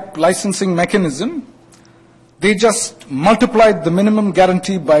type licensing mechanism, they just multiplied the minimum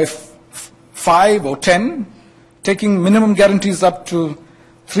guarantee by 5 or 10, taking minimum guarantees up to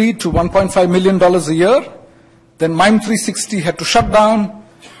 $3 to $1.5 million a year. Then Mime360 had to shut down,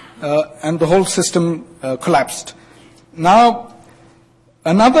 and the whole system collapsed. Now,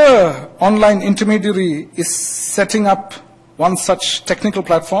 another online intermediary is setting up one such technical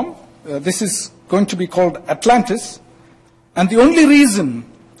platform. This is going to be called Atlantis. And the only reason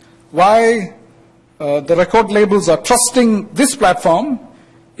why the record labels are trusting this platform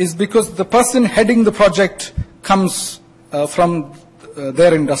is because the person heading the project comes from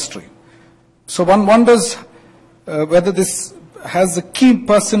their industry. So one wonders whether this has a key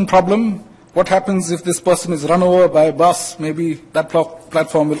person problem. What happens if this person is run over by a bus? Maybe that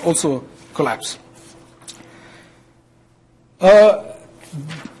platform will also collapse.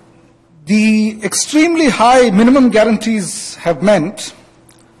 The extremely high minimum guarantees have meant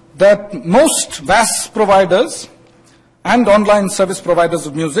that most VAS providers and online service providers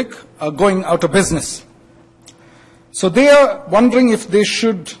of music are going out of business. So they are wondering if they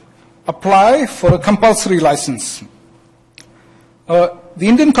should apply for a compulsory license. The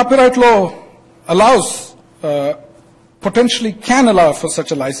Indian copyright law allows, potentially can allow for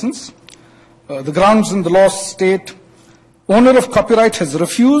such a license. The grounds in the law state, owner of copyright has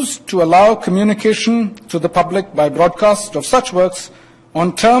refused to allow communication to the public by broadcast of such works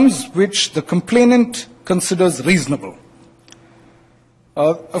on terms which the complainant considers reasonable.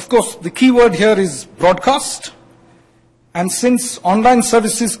 Of course, the key word here is broadcast. And since online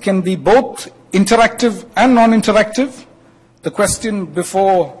services can be both interactive and non-interactive, the question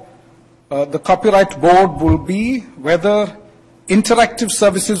before the Copyright Board will be whether interactive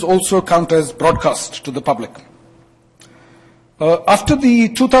services also count as broadcast to the public. After the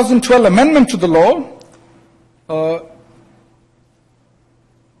 2012 amendment to the law,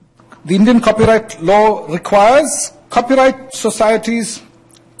 the Indian copyright law requires copyright societies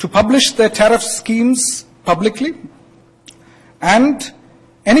to publish their tariff schemes publicly, and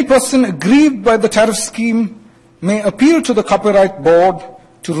any person aggrieved by the tariff scheme may appeal to the Copyright Board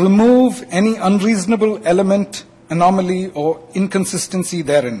to remove any unreasonable element, anomaly, or inconsistency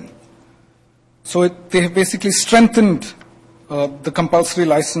therein. So they have basically strengthened the compulsory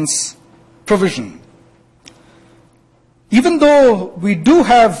license provision. Even though we do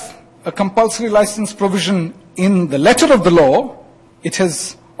have a compulsory license provision in the letter of the law, it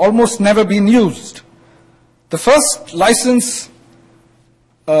has almost never been used. The first license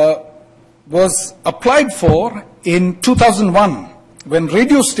was applied for in 2001 when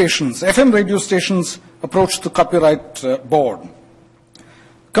radio stations, FM radio stations, approached the Copyright Board,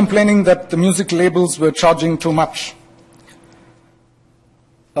 complaining that the music labels were charging too much.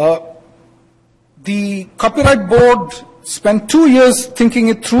 The Copyright Board spent 2 years thinking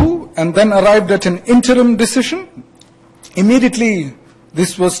it through and then arrived at an interim decision. Immediately,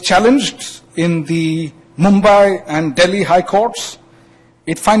 this was challenged in the Mumbai and Delhi High Courts.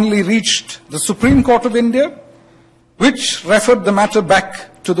 It finally reached the Supreme Court of India, which referred the matter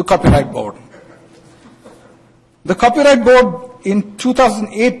back to the Copyright Board. The Copyright Board in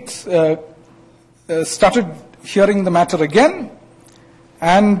 2008 started hearing the matter again,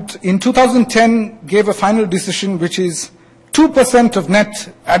 and in 2010 gave a final decision which is 2% of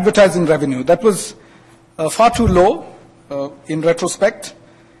net advertising revenue. That was far too low in retrospect,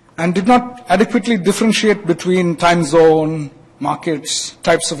 and did not adequately differentiate between time zone, markets,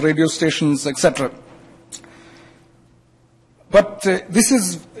 types of radio stations, etc. But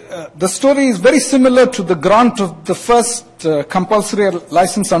the story is very similar to the grant of the first compulsory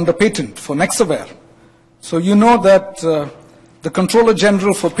license under patent for Nexaware. So you know that the Controller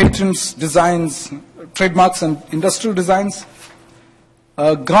General for Patents, Designs, Trademarks and Industrial Designs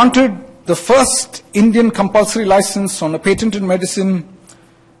granted the first Indian compulsory license on a patent in medicine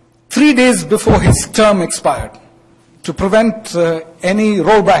 3 days before his term expired, to prevent any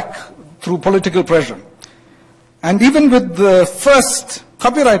rollback through political pressure. And even with the first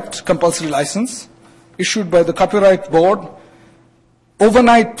copyright compulsory license issued by the Copyright Board,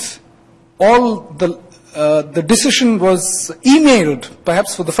 overnight all the decision was emailed,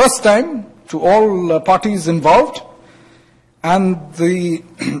 perhaps for the first time, to all parties involved, and the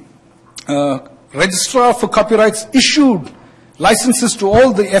Registrar for Copyrights issued licenses to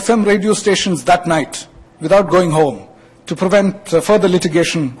all the FM radio stations that night without going home, to prevent further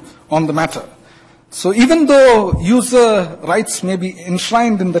litigation on the matter. So even though user rights may be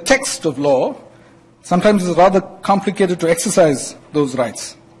enshrined in the text of law, sometimes it's rather complicated to exercise those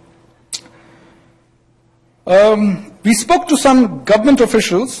rights. We spoke to some government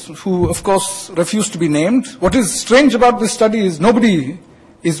officials who, of course, refused to be named. What is strange about this study is nobody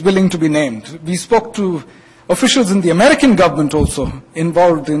is willing to be named. We spoke to officials in the American government also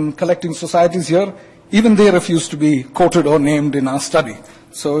involved in collecting societies here. Even they refused to be quoted or named in our study.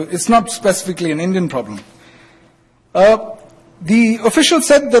 So it's not specifically an Indian problem. The official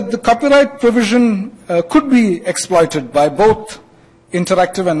said that the copyright provision could be exploited by both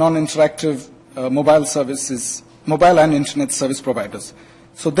interactive and non-interactive mobile services, mobile and internet service providers.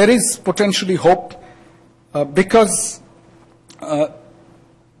 So there is potentially hope because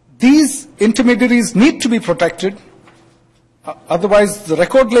these intermediaries need to be protected. Otherwise, the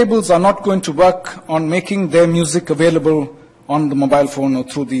record labels are not going to work on making their music available on the mobile phone or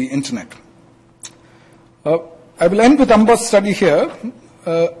through the internet. I will end with Amber's study here.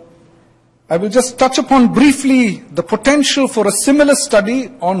 I will just touch upon briefly the potential for a similar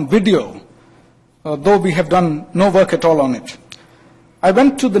study on video though we have done no work at all on it. I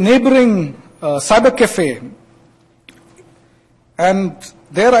went to the neighboring cyber cafe, and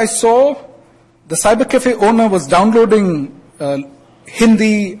there I saw the cyber cafe owner was downloading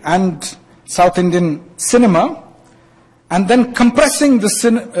Hindi and South Indian cinema, and then compressing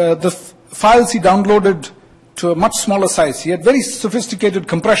the files he downloaded to a much smaller size. He had very sophisticated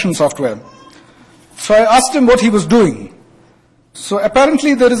compression software. So I asked him what he was doing. So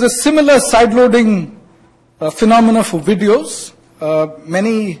apparently there is a similar sideloading phenomena for videos.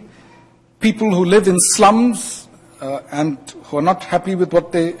 Many people who live in slums and who are not happy with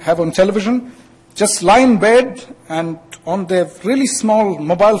what they have on television just lie in bed and on their really small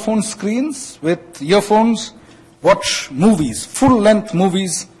mobile phone screens with earphones watch movies, full-length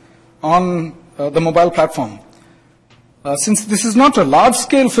movies on the mobile platform. Since this is not a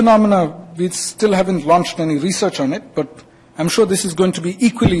large-scale phenomena, we still haven't launched any research on it, but I'm sure this is going to be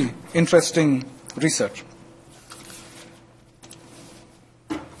equally interesting research.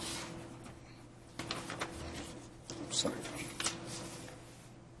 Sorry.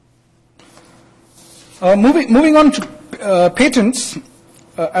 Moving on to patents,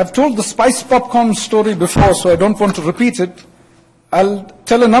 I've told the spice popcorn story before, so I don't want to repeat it. I'll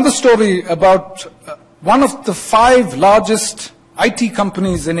tell another story about one of the 5 largest IT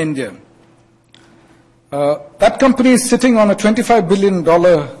companies in India. That company is sitting on a $25 billion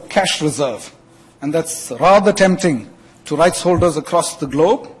cash reserve, and that's rather tempting to rights holders across the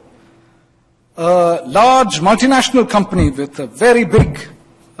globe. A large multinational company with a very big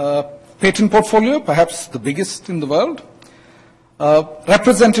patent portfolio, perhaps the biggest in the world.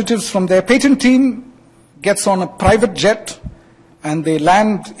 Representatives from their patent team gets on a private jet and they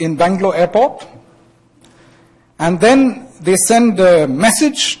land in Bangalore airport. And then they send a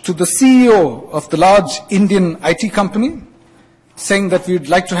message to the CEO of the large Indian IT company saying that we'd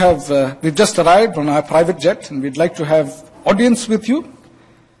like to have, we've just arrived on our private jet and we'd like to have audience with you.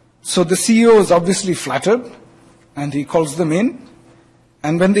 So the CEO is obviously flattered and he calls them in.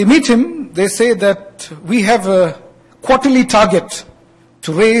 And when they meet him, they say that we have a quarterly target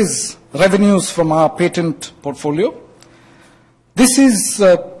to raise revenues from our patent portfolio. This is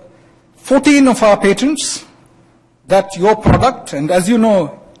 14 of our patents that your product, and as you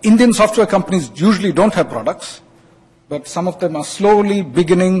know, Indian software companies usually don't have products, but some of them are slowly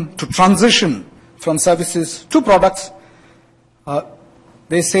beginning to transition from services to products.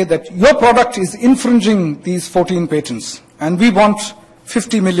 They say that your product is infringing these 14 patents, and we want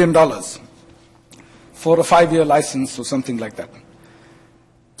 $50 million for a 5-year license or something like that.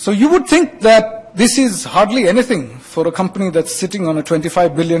 So you would think that this is hardly anything for a company that's sitting on a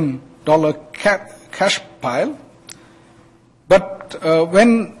 $25 billion cash pile. But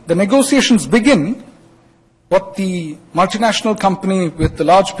when the negotiations begin, what the multinational company with the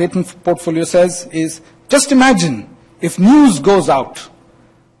large patent portfolio says is, just imagine if news goes out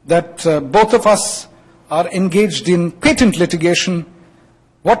that both of us are engaged in patent litigation,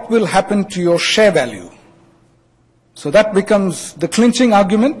 what will happen to your share value? So that becomes the clinching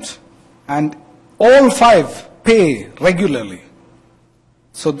argument, and all 5 pay regularly.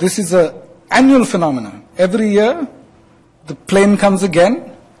 So this is an annual phenomenon. Every year, the plane comes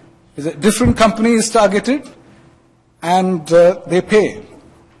again, a different company is targeted, and they pay.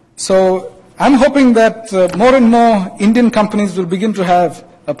 So I'm hoping that more and more Indian companies will begin to have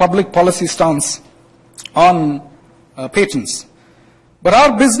a public policy stance on patents. But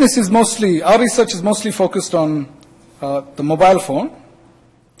our business is mostly, our research is mostly focused on the mobile phone.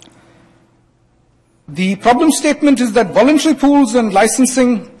 The problem statement is that voluntary pools and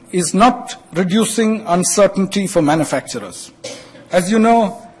licensing is not reducing uncertainty for manufacturers. As you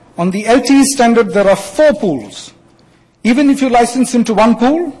know, on the LTE standard, there are 4 pools. Even if you license into one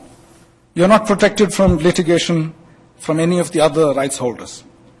pool, you're not protected from litigation from any of the other rights holders.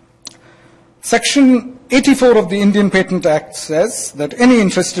 Section 84 of the Indian Patent Act says that any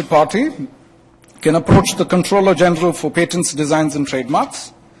interested party can approach the Controller General for patents, designs, and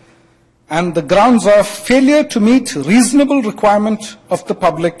trademarks, and the grounds are failure to meet reasonable requirement of the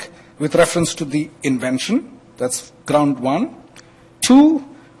public with reference to the invention. That's ground 1. 2,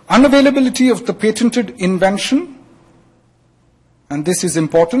 unavailability of the patented invention, and this is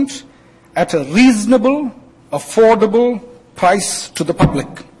important, at a reasonable, affordable price to the public.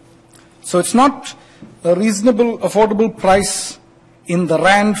 So it's not a reasonable, affordable price in the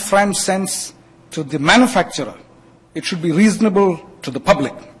Rand franc sense to the manufacturer. It should be reasonable to the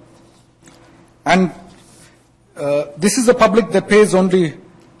public. And this is a public that pays only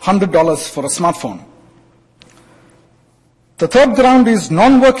 $100 for a smartphone. The third ground is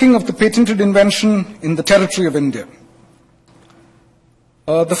non-working of the patented invention in the territory of India.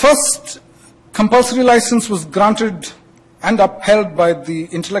 The first compulsory license was granted and upheld by the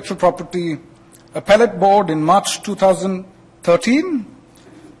Intellectual Property Appellate Board in March 2013,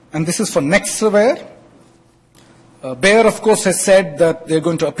 and this is for Next Surveyor. Bayer, of course, has said that they're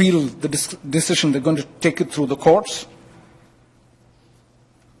going to appeal the decision. They're going to take it through the courts.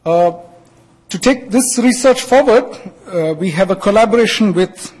 To take this research forward, we have a collaboration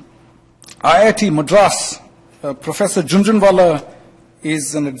with IIT Madras. Professor Jhunjhunwala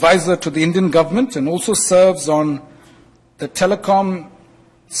is an advisor to the Indian government and also serves on the Telecom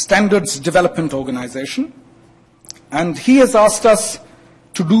Standards Development Organization. And he has asked us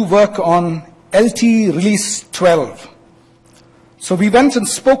to do work on LTE Release 12. So we went and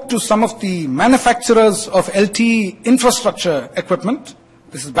spoke to some of the manufacturers of LTE infrastructure equipment.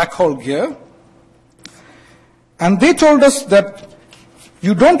 This is backhaul gear. And they told us that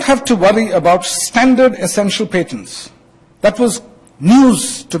you don't have to worry about standard essential patents. That was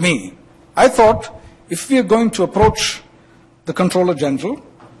news to me. I thought if we are going to approach the Controller General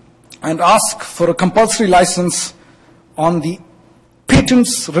and ask for a compulsory license on the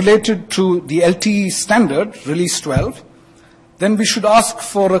patents related to the LTE standard, Release 12, then we should ask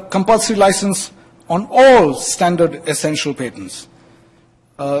for a compulsory license on all standard essential patents.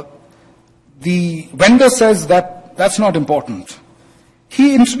 The vendor says that that's not important.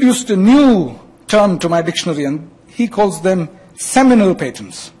 He introduced a new term to my dictionary, and he calls them seminal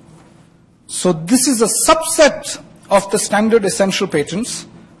patents. So this is a subset of the standard essential patents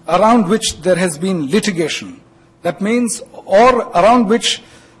around which there has been litigation. That means, or around which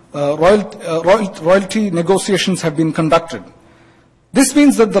royalty negotiations have been conducted. This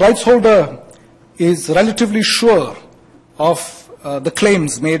means that the rights holder is relatively sure of the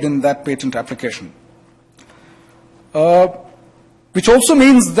claims made in that patent application. Which also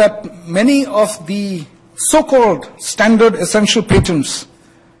means that many of the so-called standard essential patents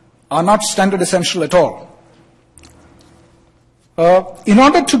are not standard essential at all. In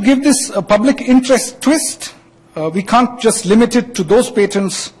order to give this a public interest twist, we can't just limit it to those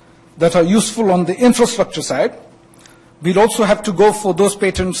patents that are useful on the infrastructure side. We'll also have to go for those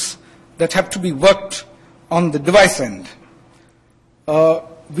patents that have to be worked on the device end.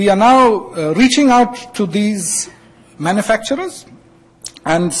 We are now reaching out to these manufacturers,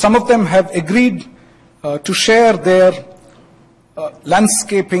 and some of them have agreed to share their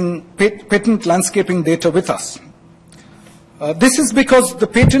patent landscaping data with us. This is because the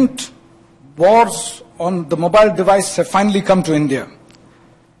patent wars on the mobile device have finally come to India.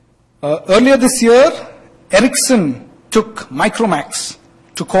 Earlier this year, Ericsson took Micromax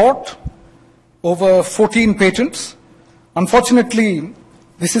to court over 14 patents. Unfortunately,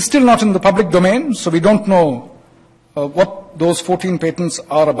 this is still not in the public domain, so we don't know what those 14 patents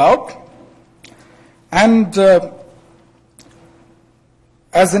are about. And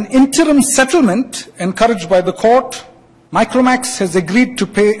as an interim settlement encouraged by the court, Micromax has agreed to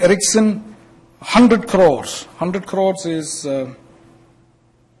pay Ericsson 100 crores. 100 crores is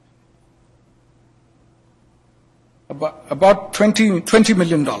about $20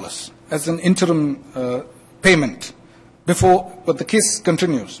 million as an interim payment but the case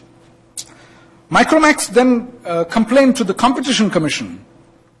continues. Micromax then complained to the Competition Commission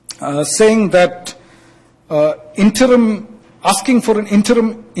saying that asking for an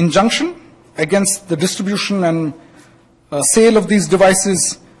interim injunction against the distribution and sale of these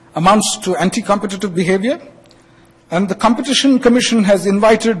devices amounts to anti-competitive behavior. And the Competition Commission has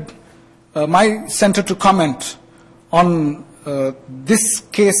invited my center to comment on this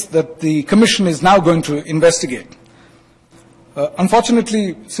case that the Commission is now going to investigate.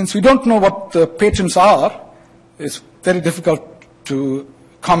 Unfortunately, since we don't know what the patents are, it's very difficult to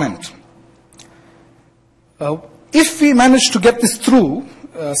comment. If we manage to get this through,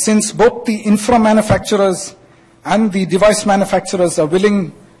 since both the infra manufacturers and the device manufacturers are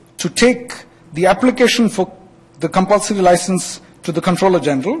willing to take the application for the compulsory license to the Controller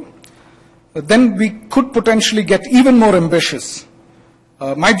General, then we could potentially get even more ambitious.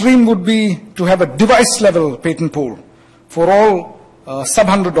 My dream would be to have a device-level patent pool for all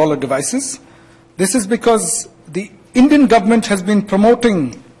sub-$100 devices. This is because the Indian government has been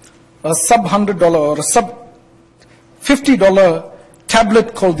promoting a sub-$100 or a sub-$50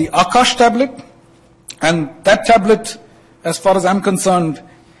 tablet called the Akash tablet. And that tablet, as far as I'm concerned,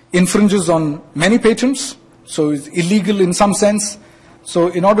 infringes on many patents, so is illegal in some sense. So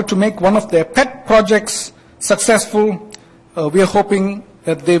in order to make one of their pet projects successful, we are hoping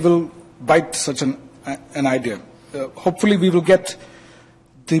that they will bite such an idea. Hopefully we will get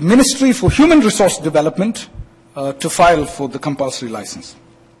the Ministry for Human Resource Development to file for the compulsory license.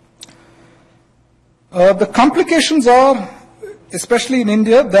 The complications are, especially in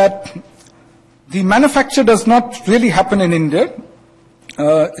India, that The manufacture does not really happen in India.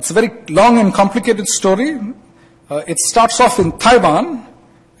 It's a very long and complicated story. It starts off in Taiwan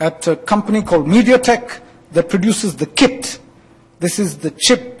at a company called MediaTek that produces the kit. This is the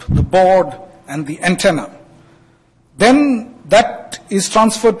chip, the board, and the antenna. Then that is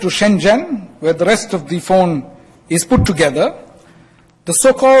transferred to Shenzhen, where the rest of the phone is put together. The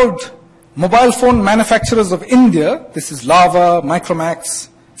so-called mobile phone manufacturers of India, this is Lava, Micromax,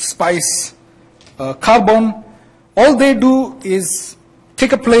 Spice, Carbon, all they do is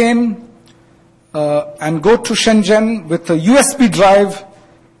take a plane and go to Shenzhen with a USB drive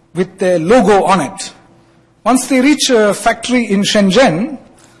with their logo on it. Once they reach a factory in Shenzhen,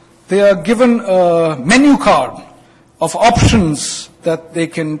 they are given a menu card of options that they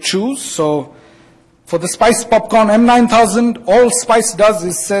can choose. So for the Spice Popcorn M9000, all Spice does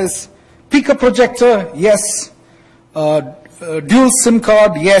is says, Pica projector, yes. Dual SIM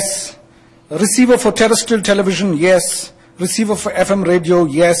card, yes. Receiver for terrestrial television, yes. Receiver for FM radio,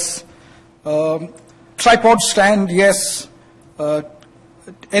 yes. Tripod stand, yes.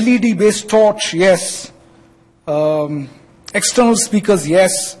 LED-based torch, yes. External speakers,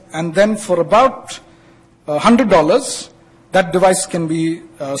 yes. And then for about $100, that device can be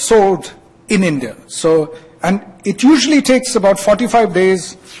sold in India. So, and it usually takes about 45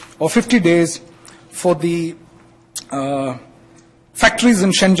 days or 50 days for the factories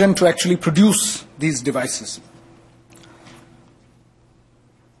in Shenzhen to actually produce these devices.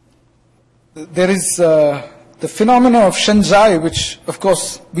 There is the phenomena of Shenzhai, which of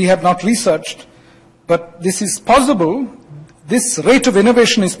course we have not researched, but this is possible. This rate of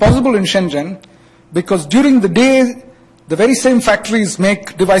innovation is possible in Shenzhen because during the day, the very same factories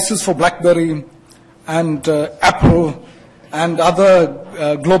make devices for BlackBerry and Apple and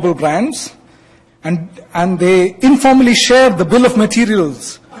other global brands, and they informally share the bill of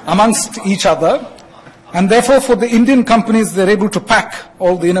materials amongst each other, and therefore for the Indian companies, they're able to pack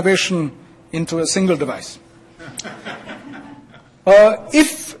all the innovation into a single device.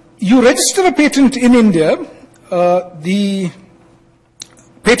 If you register a patent in India, the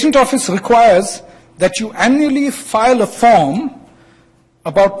Patent Office requires that you annually file a form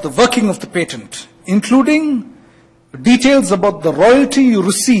about the working of the patent, including details about the royalty you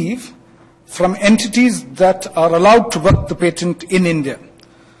receive from entities that are allowed to work the patent in India.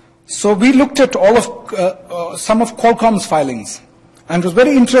 So we looked at all of some of Qualcomm's filings, and it was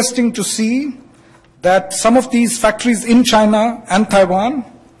very interesting to see that some of these factories in China and Taiwan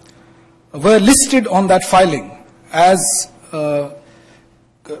were listed on that filing as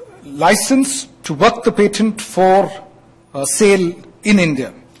licensed to work the patent for sale in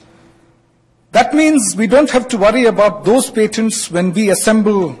India. That means we don't have to worry about those patents when we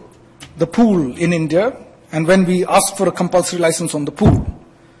assemble the pool in India and when we ask for a compulsory license on the pool.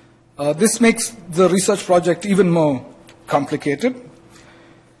 This makes the research project even more complicated.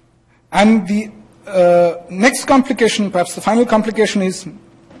 And the next complication, perhaps the final complication, is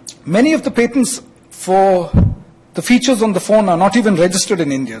many of the patents for the features on the phone are not even registered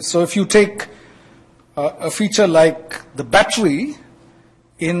in India. So if you take a feature like the battery,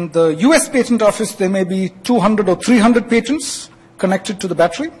 in the US Patent Office there may be 200 or 300 patents connected to the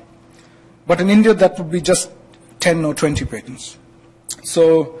battery, but in India that would be just 10 or 20 patents.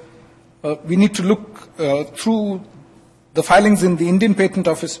 So we need to look through the filings in the Indian Patent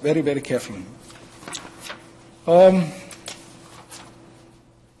Office very, very carefully.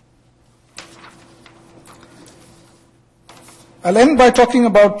 I'll end by talking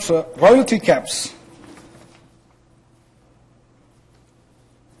about royalty caps.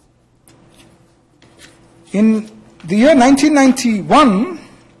 In the year 1991,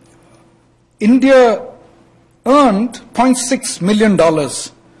 India earned $0.6 million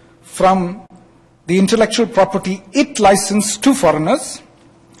from the intellectual property it licensed to foreigners,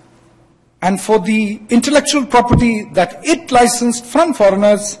 and for the intellectual property that it licensed from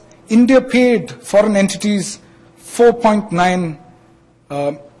foreigners, India paid foreign entities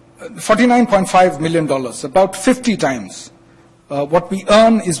 $49.5 million, about 50 times. What we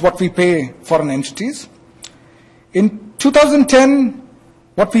earn is what we pay foreign entities. In 2010,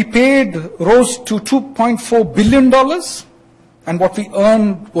 what we paid rose to $2.4 billion, and what we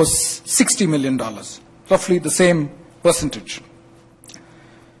earned was $60 million, roughly the same percentage.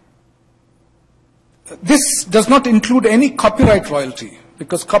 This does not include any copyright royalty,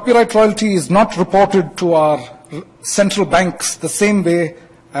 because copyright royalty is not reported to our central banks the same way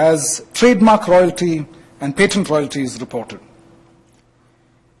as trademark royalty and patent royalty is reported.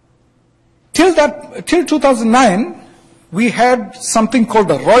 Till 2009, we had something called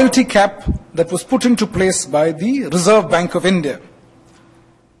a royalty cap that was put into place by the Reserve Bank of India.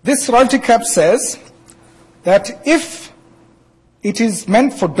 This royalty cap says that if it is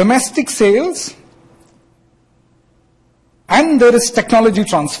meant for domestic sales and there is technology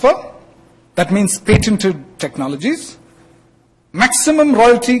transfer, that means patented technologies, maximum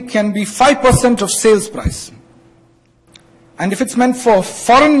royalty can be 5% of sales price. And if it's meant for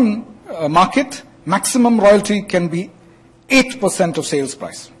foreign market, maximum royalty can be 8% of sales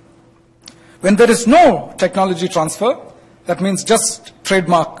price. When there is no technology transfer, that means just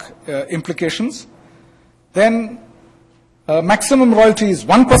trademark implications, then maximum royalty is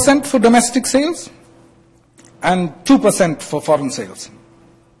 1% for domestic sales and 2% for foreign sales.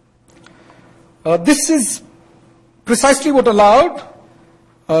 This is precisely what allowed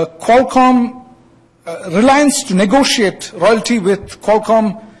Qualcomm, Reliance to negotiate royalty with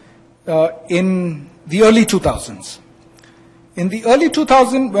Qualcomm in the early 2000s. In the early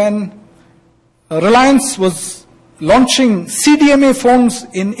 2000s, when Reliance was launching CDMA phones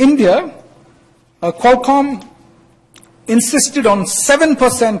in India, Qualcomm insisted on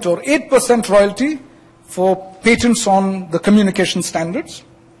 7% or 8% royalty for patents on the communication standards.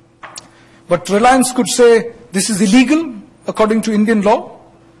 But Reliance could say, this is illegal according to Indian law.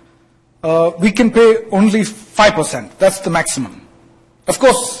 We can pay only 5%. That's the maximum. Of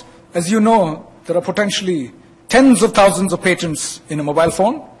course, as you know, there are potentially tens of thousands of patents in a mobile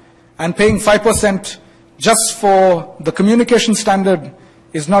phone, and paying 5% just for the communication standard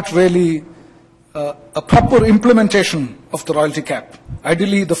is not really a proper implementation of the royalty cap.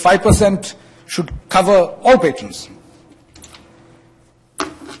 Ideally, the 5% should cover all patents.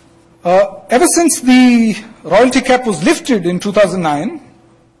 Ever since the royalty cap was lifted in 2009,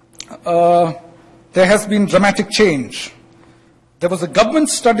 there has been dramatic change. There was a government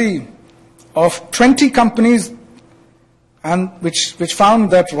study of 20 companies and which found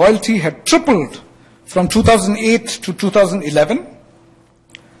that royalty had tripled from 2008 to 2011.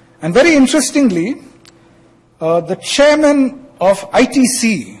 And very interestingly, the chairman of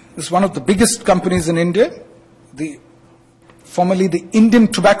ITC is one of the biggest companies in India, formerly the Indian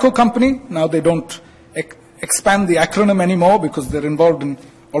Tobacco Company. Now they don't expand the acronym anymore because they're involved in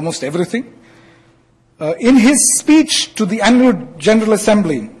almost everything. In his speech to the annual general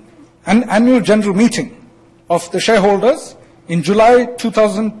assembly, an annual general meeting of the shareholders in July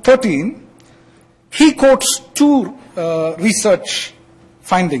 2013, he quotes two research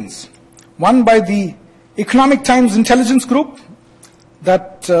findings. One by the Economic Times Intelligence Group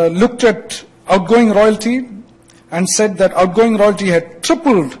that looked at outgoing royalty and said that outgoing royalty had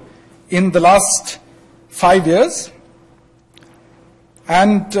tripled in the last 5 years.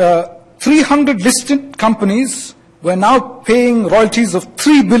 And 300 listed companies were now paying royalties of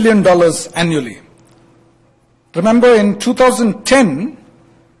 $3 billion annually. Remember, in 2010,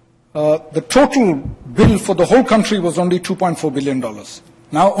 the total bill for the whole country was only $2.4 billion.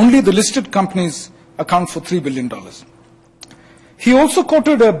 Now only the listed companies account for $3 billion. He also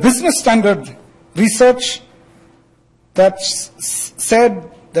quoted a business standard research that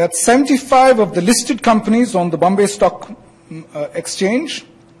said that 75 of the listed companies on the Bombay Stock Exchange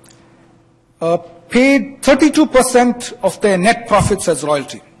paid 32% of their net profits as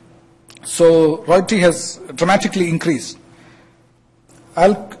royalty. So royalty has dramatically increased.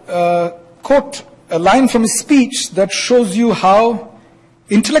 I'll quote a line from his speech that shows you how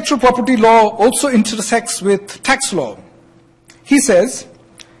intellectual property law also intersects with tax law. He says,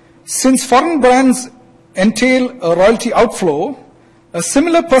 since foreign brands entail a royalty outflow, a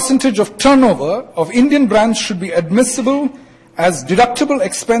similar percentage of turnover of Indian brands should be admissible as deductible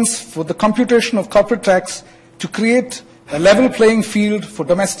expense for the computation of corporate tax to create a level playing field for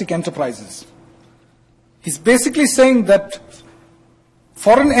domestic enterprises. He's basically saying that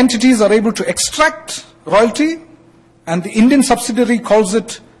foreign entities are able to extract royalty and the Indian subsidiary calls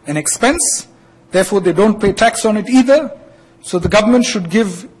it an expense, therefore they don't pay tax on it either, so the government should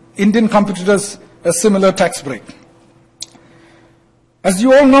give Indian competitors a similar tax break. As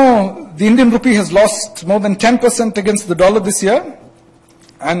you all know, the Indian rupee has lost more than 10% against the dollar this year,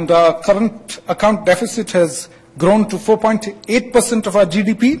 and our current account deficit has grown to 4.8% of our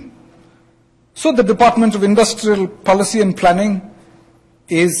GDP. So the Department of Industrial Policy and Planning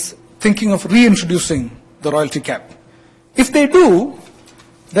is thinking of reintroducing the royalty cap. If they do,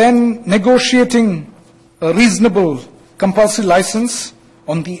 then negotiating a reasonable compulsory license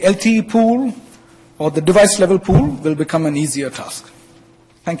on the LTE pool or the device level pool will become an easier task.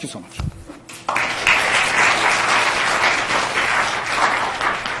 Thank you so much.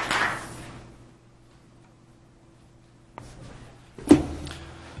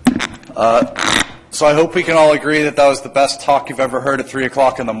 So I hope we can all agree that that was the best talk you've ever heard at 3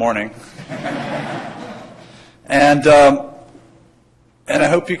 o'clock in the morning. And And I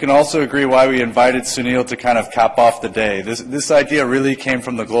hope you can also agree why we invited Sunil to kind of cap off the day. This idea really came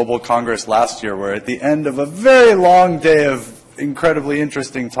from the Global Congress last year, where at the end of a very long day of incredibly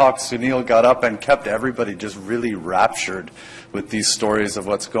interesting talks, Sunil got up and kept everybody just really raptured with these stories of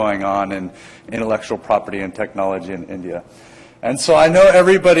what's going on in intellectual property and technology in India. And so I know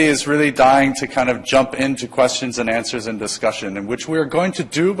everybody is really dying to kind of jump into questions and answers and discussion, and which we're going to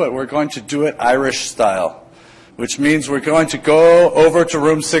do, but we're going to do it Irish style, which means we're going to go over to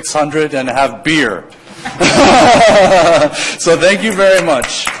room 600 and have beer. So thank you very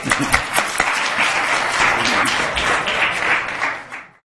much.